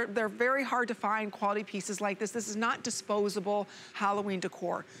 They're very hard to find quality pieces like this. This is not disposable Halloween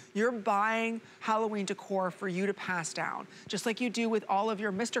decor. You're buying Halloween decor for you to pass down. Just like you do with all of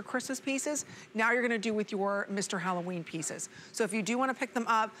your Mr. Christmas pieces, now you're gonna do with your Mr. Halloween pieces. So if you do wanna pick them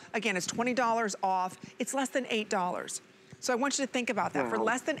up, again, it's $20 off. It's less than $8. So I want you to think about that. Wow. For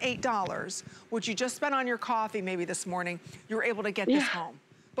less than $8, which you just spent on your coffee maybe this morning, you were able to get this home.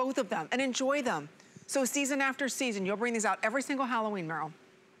 Both of them, and enjoy them. So season after season, you'll bring these out every single Halloween, Meryl.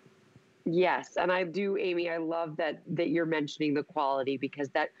 Yes, and I do, Amy. I love that you're mentioning the quality, because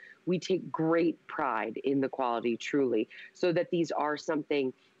that we take great pride in the quality, truly, so that these are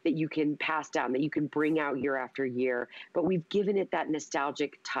something that you can pass down, that you can bring out year after year. But we've given it that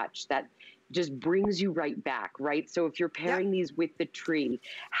nostalgic touch that just brings you right back, right? So if you're pairing these with the tree,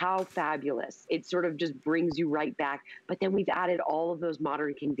 how fabulous. It sort of just brings you right back. But then we've added all of those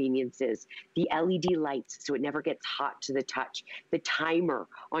modern conveniences, the LED lights so it never gets hot to the touch, the timer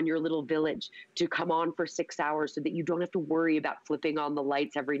on your little village to come on for 6 hours so that you don't have to worry about flipping on the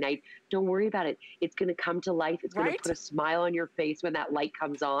lights every night. Don't worry about it. It's gonna come to life. It's gonna put a smile on your face when that light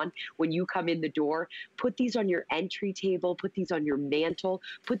comes on, when you come in the door. Put these on your entry table, put these on your mantle,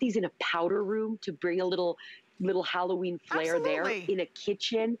 put these in a powder room to bring a little Halloween flair there, in a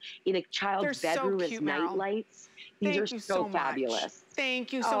kitchen, in a child's bedroom as night lights. These are so fabulous.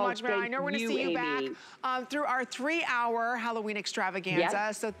 Thank you so much, Meryl. I know we're going to see you back through our 3-hour Halloween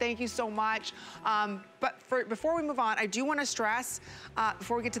extravaganza. So thank you so much. But before we move on, I do want to stress,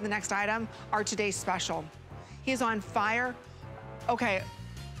 before we get to the next item, our today's special. He's on fire. Okay,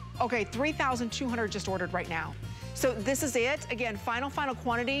 3,200 just ordered right now. So this is it. Again, final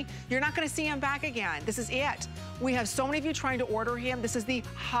quantity. You're not gonna see him back again. This is it. We have so many of you trying to order him. This is the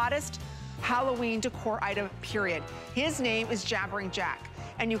hottest Halloween decor item, period. His name is Jabbering Jack.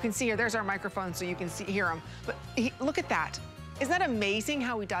 And you can see here, there's our microphone so you can hear him. But look at that. Isn't that amazing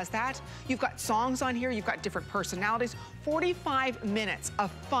how he does that? You've got songs on here, you've got different personalities, 45 minutes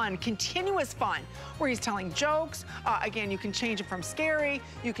of fun, continuous fun, where he's telling jokes. Again, you can change him from scary,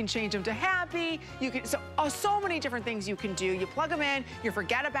 you can change him to happy, you can, so many different things you can do. You plug him in, you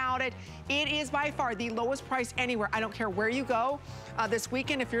forget about it. It is by far the lowest price anywhere. I don't care where you go. This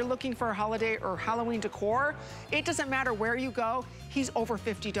weekend, if you're looking for a holiday or Halloween decor, it doesn't matter where you go, he's over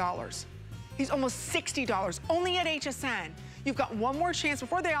 $50. He's almost $60, only at HSN. You've got one more chance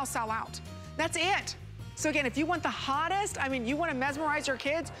before they all sell out. That's it. So again, if you want the hottest, I mean, you want to mesmerize your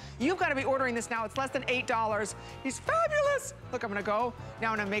kids, you've got to be ordering this now. It's less than $8. He's fabulous. Look, I'm going to go.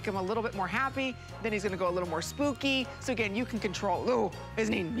 Now I'm going to make him a little bit more happy. Then he's going to go a little more spooky. So again, you can control. Ooh,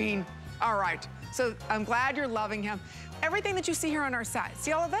 isn't he mean? All right. So I'm glad you're loving him. Everything that you see here on our site,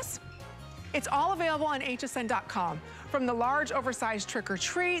 see all of this? It's all available on hsn.com. From the large oversized trick or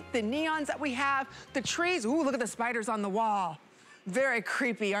treat, the neons that we have, the trees. Ooh, look at the spiders on the wall. Very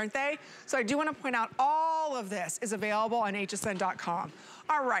creepy, aren't they? So I do want to point out all of this is available on hsn.com.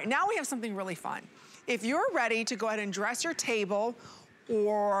 All right, now we have something really fun. If you're ready to go ahead and dress your table,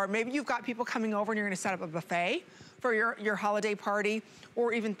 or maybe you've got people coming over and you're going to set up a buffet for your holiday party,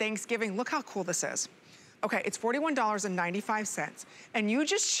 or even Thanksgiving, look how cool this is. Okay, it's $41.95, and you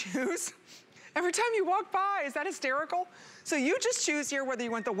just choose every time you walk by. Is that hysterical? So you just choose here whether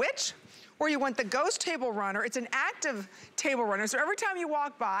you want the witch or you want the ghost table runner. It's an active table runner. So every time you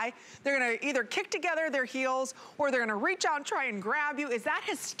walk by, they're gonna either kick together their heels or they're gonna reach out and try and grab you. Is that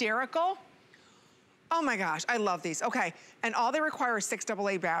hysterical? Oh my gosh, I love these. Okay, and all they require is 6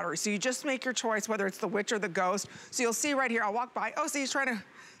 AA batteries. So you just make your choice whether it's the witch or the ghost. So you'll see right here, I'll walk by. Oh, see, he's trying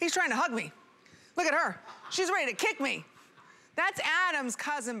to hug me. Look at her. She's ready to kick me. That's Adam's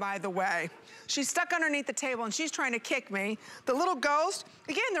cousin, by the way. She's stuck underneath the table and she's trying to kick me. The little ghost,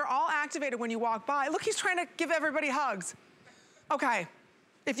 again, they're all activated when you walk by. Look, he's trying to give everybody hugs. Okay,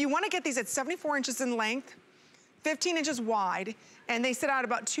 if you want to get these at 74 inches in length, 15 inches wide, and they sit out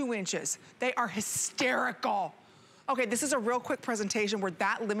about 2 inches. They are hysterical. Okay, this is a real quick presentation. We're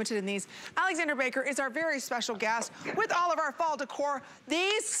that limited in these. Alexander Baker is our very special guest with all of our fall decor.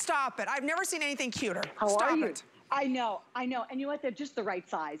 These, stop it. I've never seen anything cuter. Stop it. I know. And you know what? They're just the right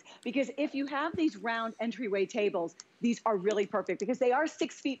size. Because if you have these round entryway tables, these are really perfect because they are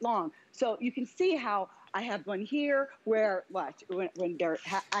 6 feet long. So you can see how I have one here where, when they're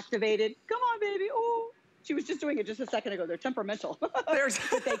activated. Come on, baby. Oh, she was just doing it just a second ago. They're temperamental. But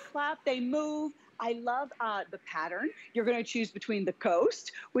they clap, they move. I love the pattern. You're going to choose between the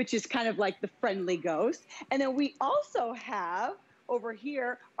ghost, which is kind of like the friendly ghost. And then we also have over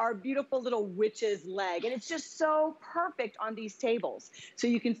here our beautiful little witch's leg. And it's just so perfect on these tables. So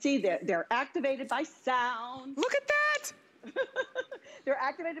you can see that they're activated by sound. Look at that. They're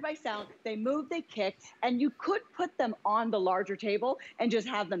activated by sound. They move, they kick, and you could put them on the larger table and just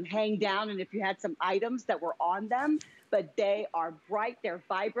have them hang down. And if you had some items that were on them, but they are bright, they're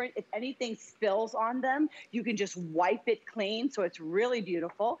vibrant. If anything spills on them, you can just wipe it clean. So it's really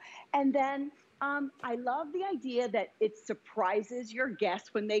beautiful. And then I love the idea that it surprises your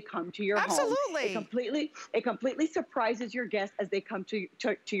guests when they come to your home. Absolutely. It completely surprises your guests as they come to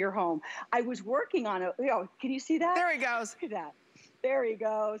your home. I was working on it. Can you see that? There he goes. Look at that. There he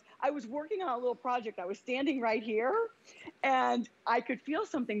goes. I was working on a little project. I was standing right here, and I could feel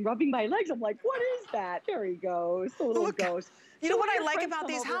something rubbing my legs. I'm like, what is that? There he goes, the little ghost. You know what I like about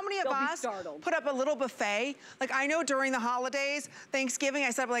these? How many of us put up a little buffet? Like I know during the holidays, Thanksgiving,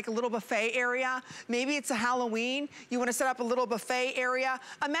 I set up like a little buffet area. Maybe it's a Halloween. You want to set up a little buffet area.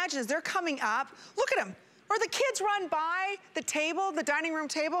 Imagine as they're coming up, look at them. Or the kids run by the table, the dining room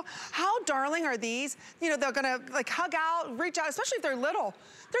table. How darling are these? You know, they're gonna like hug out, reach out, especially if they're little.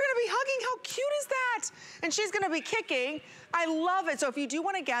 They're gonna be hugging, how cute is that? And she's gonna be kicking. I love it. So if you do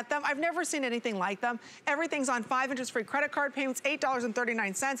wanna get them, I've never seen anything like them. Everything's on 5 interest-free credit card payments,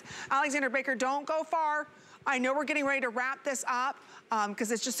 $8.39. Alexander Baker, don't go far. I know we're getting ready to wrap this up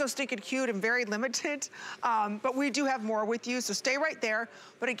because it's just so stinking cute and very limited. But we do have more with you, so stay right there.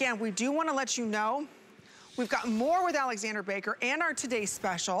 But again, we do wanna let you know we've got more with Alexander Baker and our Today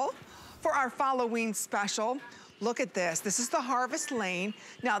Special for our Falloween Special. Look at this. This is the Harvest Lane.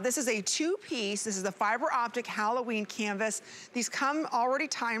 Now, this is a 2-piece. This is the fiber optic Halloween canvas. These come already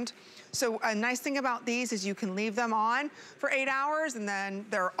timed. So a nice thing about these is you can leave them on for 8 hours and then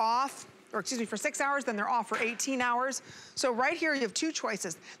they're off, or excuse me, for 6 hours, then they're off for 18 hours. So right here, you have 2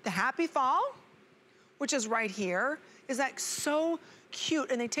 choices. The Happy Fall, which is right here. Is that so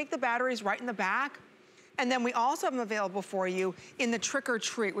cute? And they take the batteries right in the back. And then we also have them available for you in the Trick or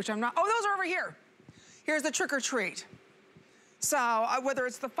Treat, which I'm not, oh, those are over here. Here's the Trick or Treat. So whether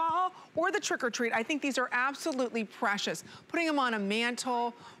it's the fall or the Trick or Treat, I think these are absolutely precious. Putting them on a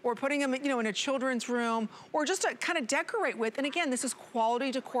mantle or putting them, you know, in a children's room or just to kind of decorate with. And again, this is quality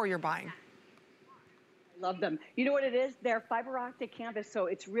decor you're buying. Love them. You know what it is? They're fiber optic canvas, so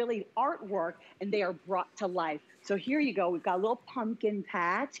it's really artwork and they are brought to life. So here you go. We've got a little pumpkin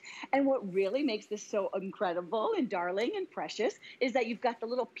patch. And what really makes this so incredible and darling and precious is that you've got the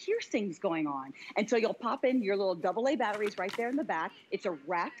little piercings going on. And so you'll pop in your little AA batteries right there in the back. It's a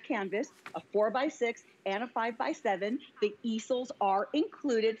wrapped canvas, a 4x6 and a 5x7. The easels are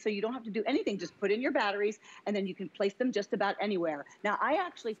included, so you don't have to do anything. Just put in your batteries, and then you can place them just about anywhere. Now, I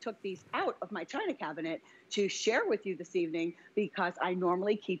actually took these out of my china cabinet to share with you this evening because I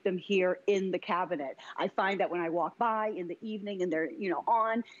normally keep them here in the cabinet. I find that when I walk by in the evening and they're, you know,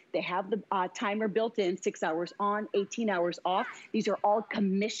 on, they have the timer built in, 6 hours on, 18 hours off. These are all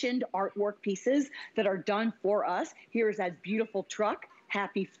commissioned artwork pieces that are done for us. Here's that beautiful truck.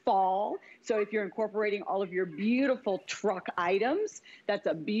 Happy fall. So if you're incorporating all of your beautiful truck items, that's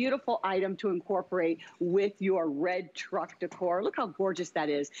a beautiful item to incorporate with your red truck decor. Look how gorgeous that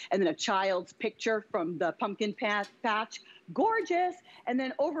is. And then a child's picture from the pumpkin patch. Gorgeous. And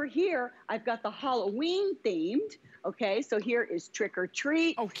then over here, I've got the Halloween themed. Okay, so here is Trick or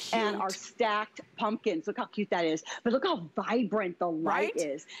Treat and our stacked pumpkins. Look how cute that is. But look how vibrant the light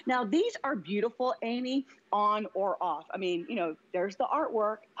is. Now, these are beautiful, Amy, on or off. I mean, you know, there's the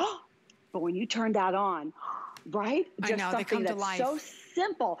artwork. But when you turn that on, right? Just I know, they come to life. So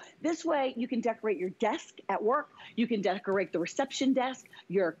simple. This way, you can decorate your desk at work. You can decorate the reception desk,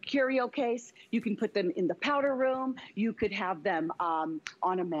 your curio case. You can put them in the powder room. You could have them on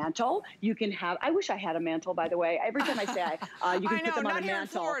a mantle. You can have, I wish I had a mantle, by the way. Every time I say you can put them on a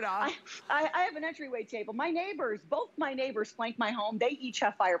mantle. I have an entryway table. My neighbors, both my neighbors flank my home. They each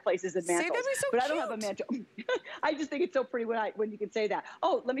have fireplaces and mantles. See, so but cute. I don't have a mantle. I just think it's so pretty when you can say that.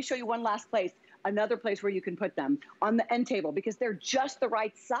 Oh, let me show you one last place. Another place where you can put them on the end table because they're just the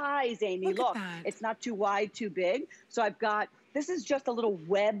right size, Amy. Look, it's not too wide, too big. So I've got, this is just a little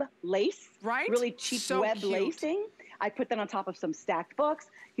web lace. Right. Really cheap web lacing. I put that on top of some stacked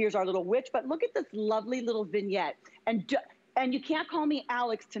books. Here's our little witch. But look at this lovely little vignette. And you can't call me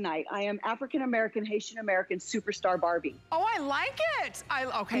Alex tonight. I am African-American, Haitian-American superstar Barbie. Oh, I like it.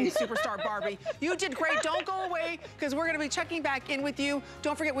 Okay, superstar Barbie. You did great. Don't go away because we're going to be checking back in with you.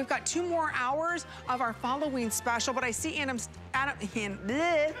 Don't forget, we've got 2 more hours of our Falloween special, but I see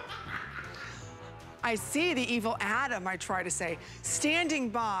I see the evil Adam, I try to say, standing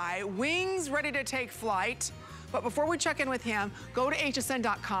by, wings ready to take flight. But before we check in with him, go to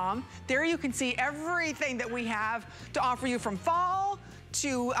hsn.com. There you can see everything that we have to offer you from fall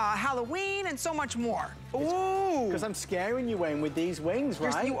to Halloween and so much more. Ooh. Because I'm scaring you, Wayne, with these wings,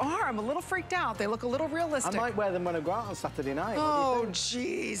 right? You are. I'm a little freaked out. They look a little realistic. I might wear them when I go out on Saturday night. Oh,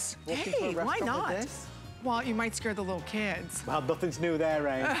 jeez. Hey, why not? Well, you might scare the little kids. Well, nothing's new there,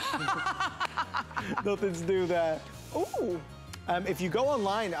 Rain. Nothing's new there. Ooh. If you go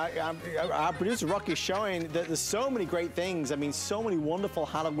online, our producer Rocky is showing that there's so many great things. I mean, so many wonderful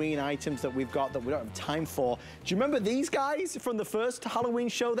Halloween items that we've got that we don't have time for. Do you remember these guys from the first Halloween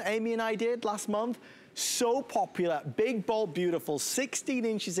show that Amy and I did last month? So popular, big, bold, beautiful, 16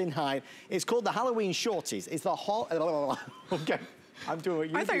 inches in height. It's called the Halloween Shorties. It's the whole... Okay, I'm doing what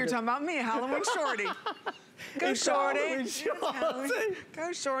you I thought you were talking about me, a Halloween Shorty. Go Shorty.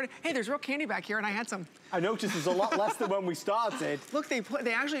 Go Shorty. Hey, there's real candy back here, and I had some. I noticed there's a lot less than when we started. Look, they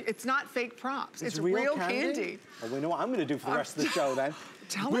actually, it's not fake props. It's real candy. Well, we know what I'm going to do for the rest of the show then.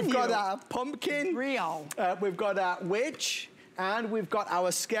 We've got our pumpkin. Real. We've got our witch. And we've got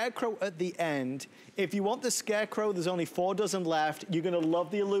our scarecrow at the end. If you want the scarecrow, there's only 4 dozen left. You're going to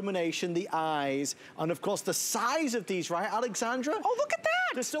love the illumination, the eyes, and of course the size of these, right, Alexandra? Oh, look at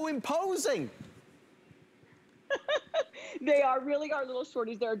that! They're so imposing. They really are little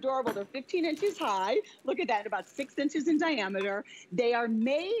shorties. They're adorable. They're 15 inches high. Look at that, about 6 inches in diameter. They are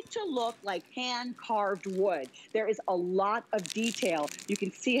made to look like hand-carved wood. There is a lot of detail. You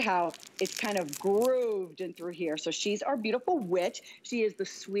can see how it's kind of grooved in through here. So she's our beautiful witch. She is the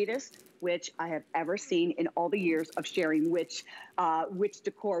sweetest witch I have ever seen in all the years of sharing witch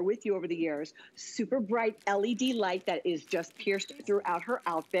decor with you over the years. Super bright LED light that is just pierced throughout her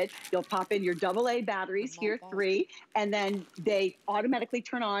outfit. You'll pop in your AA batteries, here 3, and then they automatically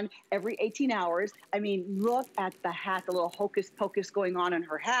turn on every 18 hours. I mean, look at the hat, the little hocus pocus going on in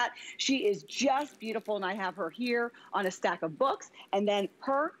her hat. She is just beautiful, and I have her here on a stack of books. And then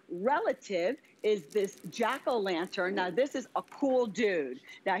her relative is this jack-o'-lantern. Now, this is a cool dude.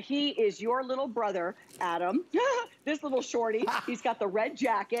 Now, he is your little brother, Adam. This little shorty. He's got the red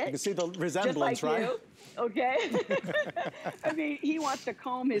jacket. You can see the resemblance, just like right? You. Okay. I mean, he wants to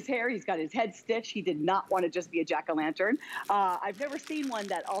comb his hair. He's got his head stitched. He did not want to just be a jack-o'-lantern. I've never seen one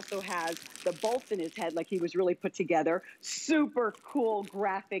that also has the bolts in his head, like he was really put together. Super cool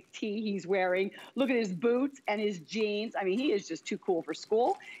graphic tee he's wearing. Look at his boots and his jeans. I mean, he is just too cool for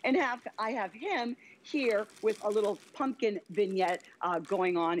school. And I have him here with a little pumpkin vignette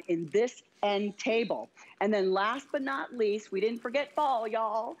going on in this end table. And then last but not least, we didn't forget fall,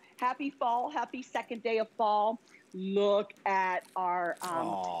 y'all. Happy fall, happy second day of fall. Look at our,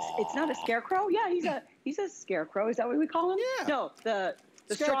 it's not a scarecrow. Yeah, he's a scarecrow. Is that what we call him? Yeah. No, the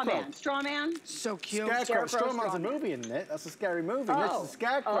straw man. Straw man. So cute. Scarecrow. Straw man's a movie, isn't it? That's a scary movie. Oh. This is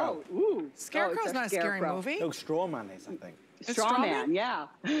Scarecrow. Oh, ooh. Scarecrow's not a scary movie. No, Straw Man is, I think. Straw man, yeah.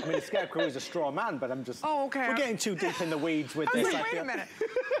 I mean, a scarecrow is a straw man, but I'm just... Oh, okay. We're getting too deep in the weeds with this. Wait a minute.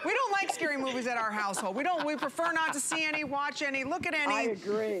 We don't like scary movies at our household. We prefer not to see any, watch any, look at any. I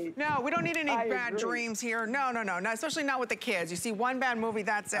agree. No, we don't need any bad dreams here. No, especially not with the kids. You see one bad movie,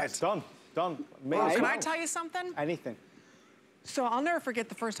 that's it. It's done. Well, can I tell you something? Anything. So I'll never forget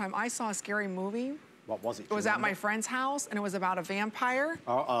the first time I saw a scary movie. What was it? It was at my friend's house, and it was about a vampire.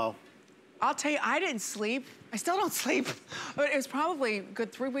 Uh-oh. I'll tell you, I didn't sleep. I still don't sleep. But it was probably a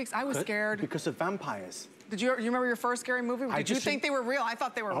good 3 weeks. I was scared. Because of vampires. Did you remember your first scary movie? Did you think they were real? I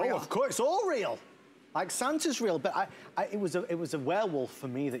thought they were real. Oh, of course, it's all real. Like Santa's real, but it was a werewolf for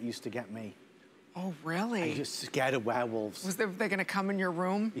me that used to get me. Oh, really? I'm just scared of werewolves. Was they gonna come in your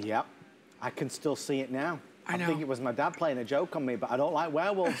room? Yep. I can still see it now. I know. I think it was my dad playing a joke on me, but I don't like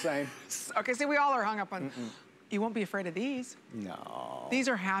werewolves saying. Okay, see, we all are hung up on. You won't be afraid of these. No. These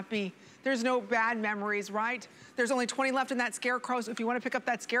are happy. There's no bad memories, right? There's only 20 left in that scarecrow, so if you want to pick up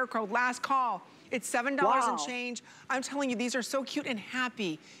that scarecrow, last call. It's $7 and change. I'm telling you, these are so cute and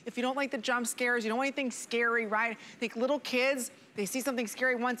happy. If you don't like the jump scares, you don't want anything scary, right? I think little kids, they see something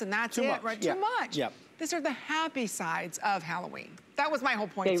scary once and that's it, right? Too much. Yep. These are the happy sides of Halloween. That was my whole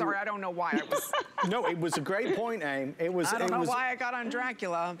point. Sorry, I don't know why I was... No, it was a great point, Aim. I don't know why I got on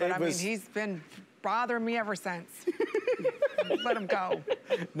Dracula, but I mean, he's been bothering me ever since. Let him go.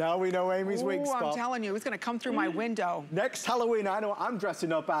 Now we know Amy's weak spot. I'm telling you, he's gonna come through my window. Next Halloween, I know what I'm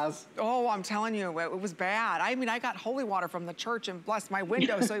dressing up as. Oh, I'm telling you, it was bad. I mean, I got holy water from the church and blessed my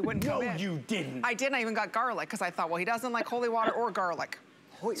window so he wouldn't come in. No, you didn't. I didn't. I even got garlic because I thought, well, he doesn't like holy water or garlic.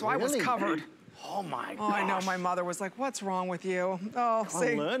 So I was covered. Oh my gosh. Oh, I know. My mother was like, what's wrong with you? Oh, see.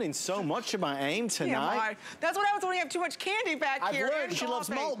 I'm learning so much about Aim tonight. That's what happens when you have too much candy back here. I've learned she loves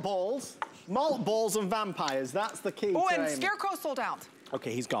malt balls. Malt balls and vampires. That's the key. Oh, and Scarecrow sold out.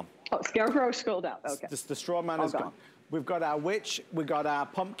 Okay, he's gone. Oh, Scarecrow sold out. Okay. The straw man is gone. We've got our witch, we've got our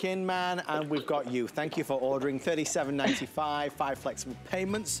pumpkin man, and we've got you. Thank you for ordering. $37.95, 5 flexible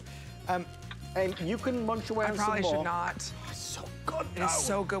payments. And you can munch away on some more. I probably should not. Oh, it's so good. It's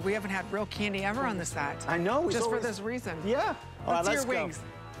so good. We haven't had real candy ever on the set. I know. Just for this reason. Yeah. Let's see your wings.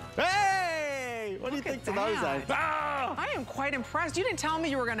 Hey! What do you think to those, Anne? Ah! I am quite impressed. You didn't tell me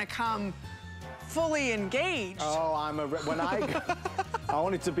you were going to come fully engaged. Oh, I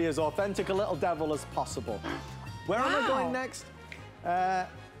want it to be as authentic a little devil as possible. Where am I going next?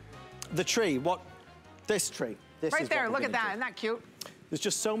 The tree. This tree. This right is there. Look at that. Isn't that cute? There's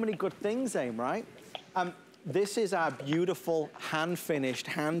just so many good things, Aim, right? This is our beautiful hand-finished,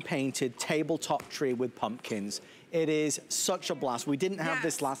 hand-painted tabletop tree with pumpkins. It is such a blast. We didn't have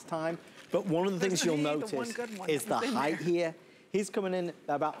this last time, but one of the things you'll notice is the height here. He's coming in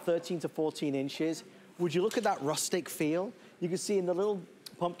about 13 to 14 inches. Would you look at that rustic feel? You can see in the little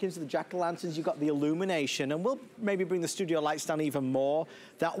pumpkins, the jack-o'-lanterns, you've got the illumination, and we'll maybe bring the studio lights down even more.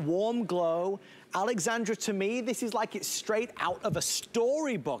 That warm glow. Alexandra, to me, this is like it's straight out of a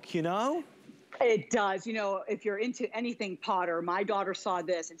storybook, you know? It does. You know, if you're into anything Potter, my daughter saw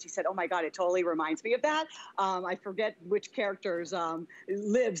this and she said, oh my God, it totally reminds me of that. I forget which characters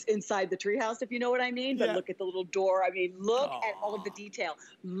lives inside the treehouse, if you know what I mean. But look at the little door. I mean, look at all of the detail.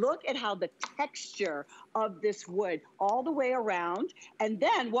 Look at how the texture of this wood all the way around. And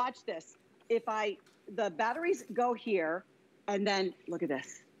then watch this. The batteries go here, and then look at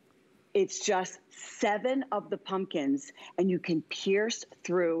this. It's just 7 of the pumpkins, and you can pierce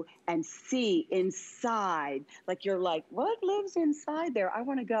through and see inside. Like, you're like, what lives inside there? I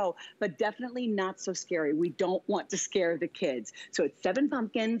want to go, but definitely not so scary. We don't want to scare the kids. So it's 7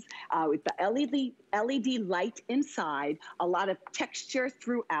 pumpkins with the LED light inside, a lot of texture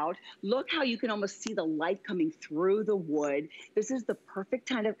throughout. Look how you can almost see the light coming through the wood. This is the perfect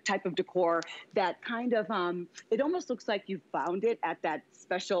type of decor that kind of, it almost looks like you found it at that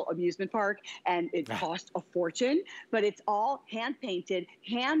special amusement park, and it cost a fortune, but it's all hand-painted,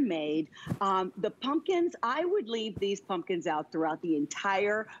 handmade. The pumpkins, I would leave these pumpkins out throughout the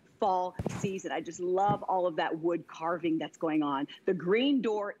entire fall season. I just love all of that wood carving that's going on. The green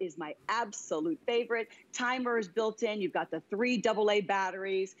door is my absolute favorite. Timer is built in. You've got the 3 AA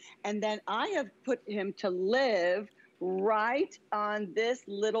batteries. And then I have put him to live right on this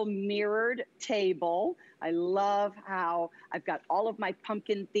little mirrored table. I love how I've got all of my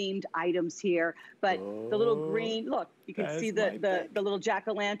pumpkin themed items here, but the little green, look, you can see the little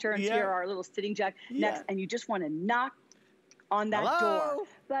jack-o'-lanterns here, our little sitting jack next, and you just want to knock on that door.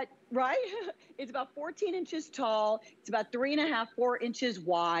 But it's about 14 inches tall. It's about 3.5, 4 inches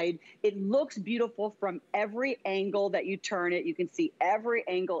wide. It looks beautiful from every angle that you turn it. You can see every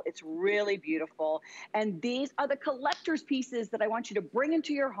angle. It's really beautiful. And these are the collector's pieces that I want you to bring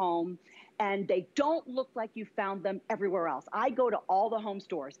into your home, and they don't look like you found them everywhere else. I go to all the home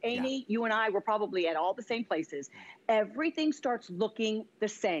stores. Amy, you and I were probably at all the same places. Everything starts looking the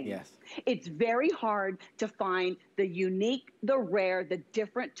same. Yes. It's very hard to find the unique, the rare, the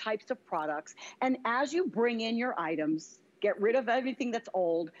different types of products. And as you bring in your items, get rid of everything that's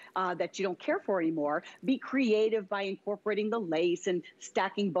old, that you don't care for anymore. Be creative by incorporating the lace and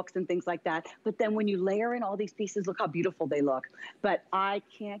stacking books and things like that. But then when you layer in all these pieces, look how beautiful they look. But I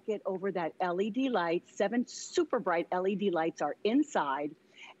can't get over that LED light. 7 super bright LED lights are inside,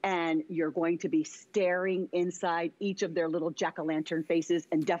 and you're going to be staring inside each of their little jack-o'-lantern faces,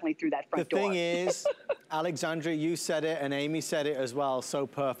 and definitely through that front door. The thing is, Alexandra, you said it, and Amy said it as well so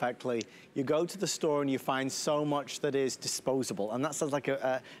perfectly. You go to the store and you find so much that is disposable, and that sounds like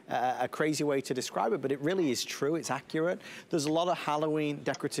a crazy way to describe it, but it really is true. It's accurate. There's a lot of Halloween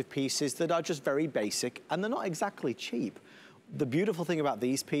decorative pieces that are just very basic, and they're not exactly cheap. The beautiful thing about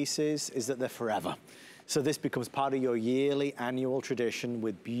these pieces is that they're forever. So this becomes part of your yearly annual tradition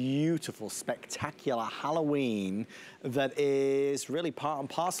with beautiful, spectacular Halloween that is really part and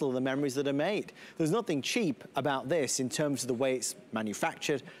parcel of the memories that are made. There's nothing cheap about this in terms of the way it's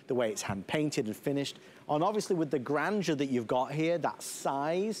manufactured, the way it's hand-painted and finished. And obviously with the grandeur that you've got here, that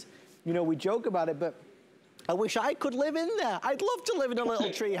size, you know, we joke about it, but I wish I could live in there. I'd love to live in a little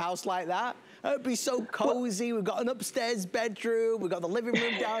tree house like that. It'd be so cozy. We've got an upstairs bedroom. We've got the living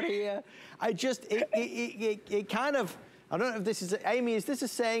room down here. It kind of, I don't know if this is, Amy, is this a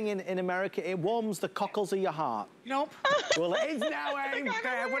saying in America? It warms the cockles of your heart. Nope. Well, it is now, Amy.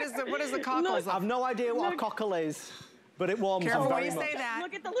 What is the cockles? I've no idea what a cockle is, but it warms them very much. Say that.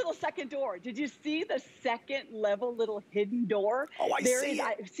 Look at the little second door. Did you see the second level little hidden door? Oh, I see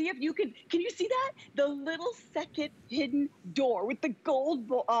it. See if you can you see that? The little second hidden door with the gold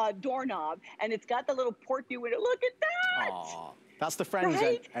doorknob, and it's got the little port view in it. Look at that. Aww. That's the friends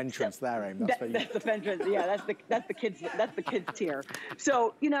entrance there, Amy. That's the entrance. Yeah, that's the kids tier.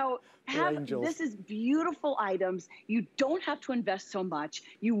 So, you know, this is beautiful items. You don't have to invest so much.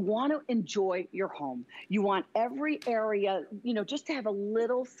 You want to enjoy your home. You want every area, you know, just to have a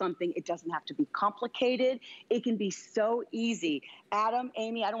little something. It doesn't have to be complicated. It can be so easy. Adam,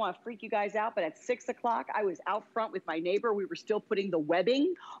 Amy, I don't want to freak you guys out, but at 6 o'clock, I was out front with my neighbor. We were still putting the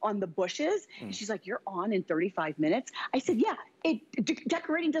webbing on the bushes. And she's like, you're on in 35 minutes. I said, yeah,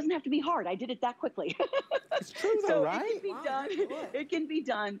 decorating doesn't have to be hard. I did it that quickly. It's true though, right? It can be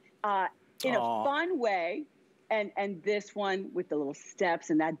done in a fun way. And this one with the little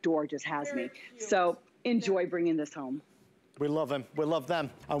steps and that door just has me. So enjoy bringing this home. We love him, we love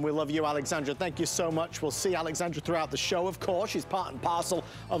them, and we love you, Alexandra. Thank you so much. We'll see Alexandra throughout the show, of course. She's part and parcel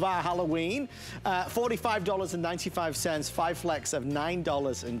of our Halloween. $45.95, 5 flex of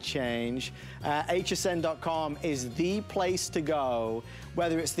 $9 and change. HSN.com is the place to go.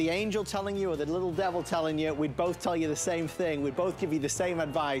 Whether it's the angel telling you or the little devil telling you, we'd both tell you the same thing. We'd both give you the same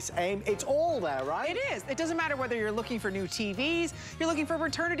advice. Aim, it's all there, right? It is. It doesn't matter whether you're looking for new TVs, you're looking for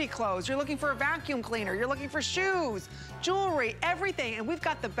maternity clothes, you're looking for a vacuum cleaner, you're looking for shoes, jewelry, everything. And we've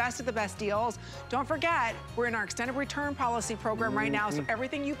got the best of the best deals. Don't forget, we're in our extended return policy program right now. So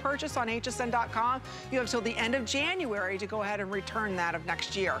everything you purchase on hsn.com, you have till the end of January to go ahead and return that of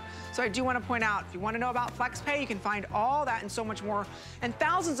next year. So I do want to point out, if you want to know about FlexPay, you can find all that and so much more, and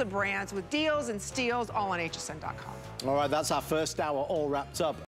thousands of brands with deals and steals all on hsn.com. All right, that's our first hour all wrapped up.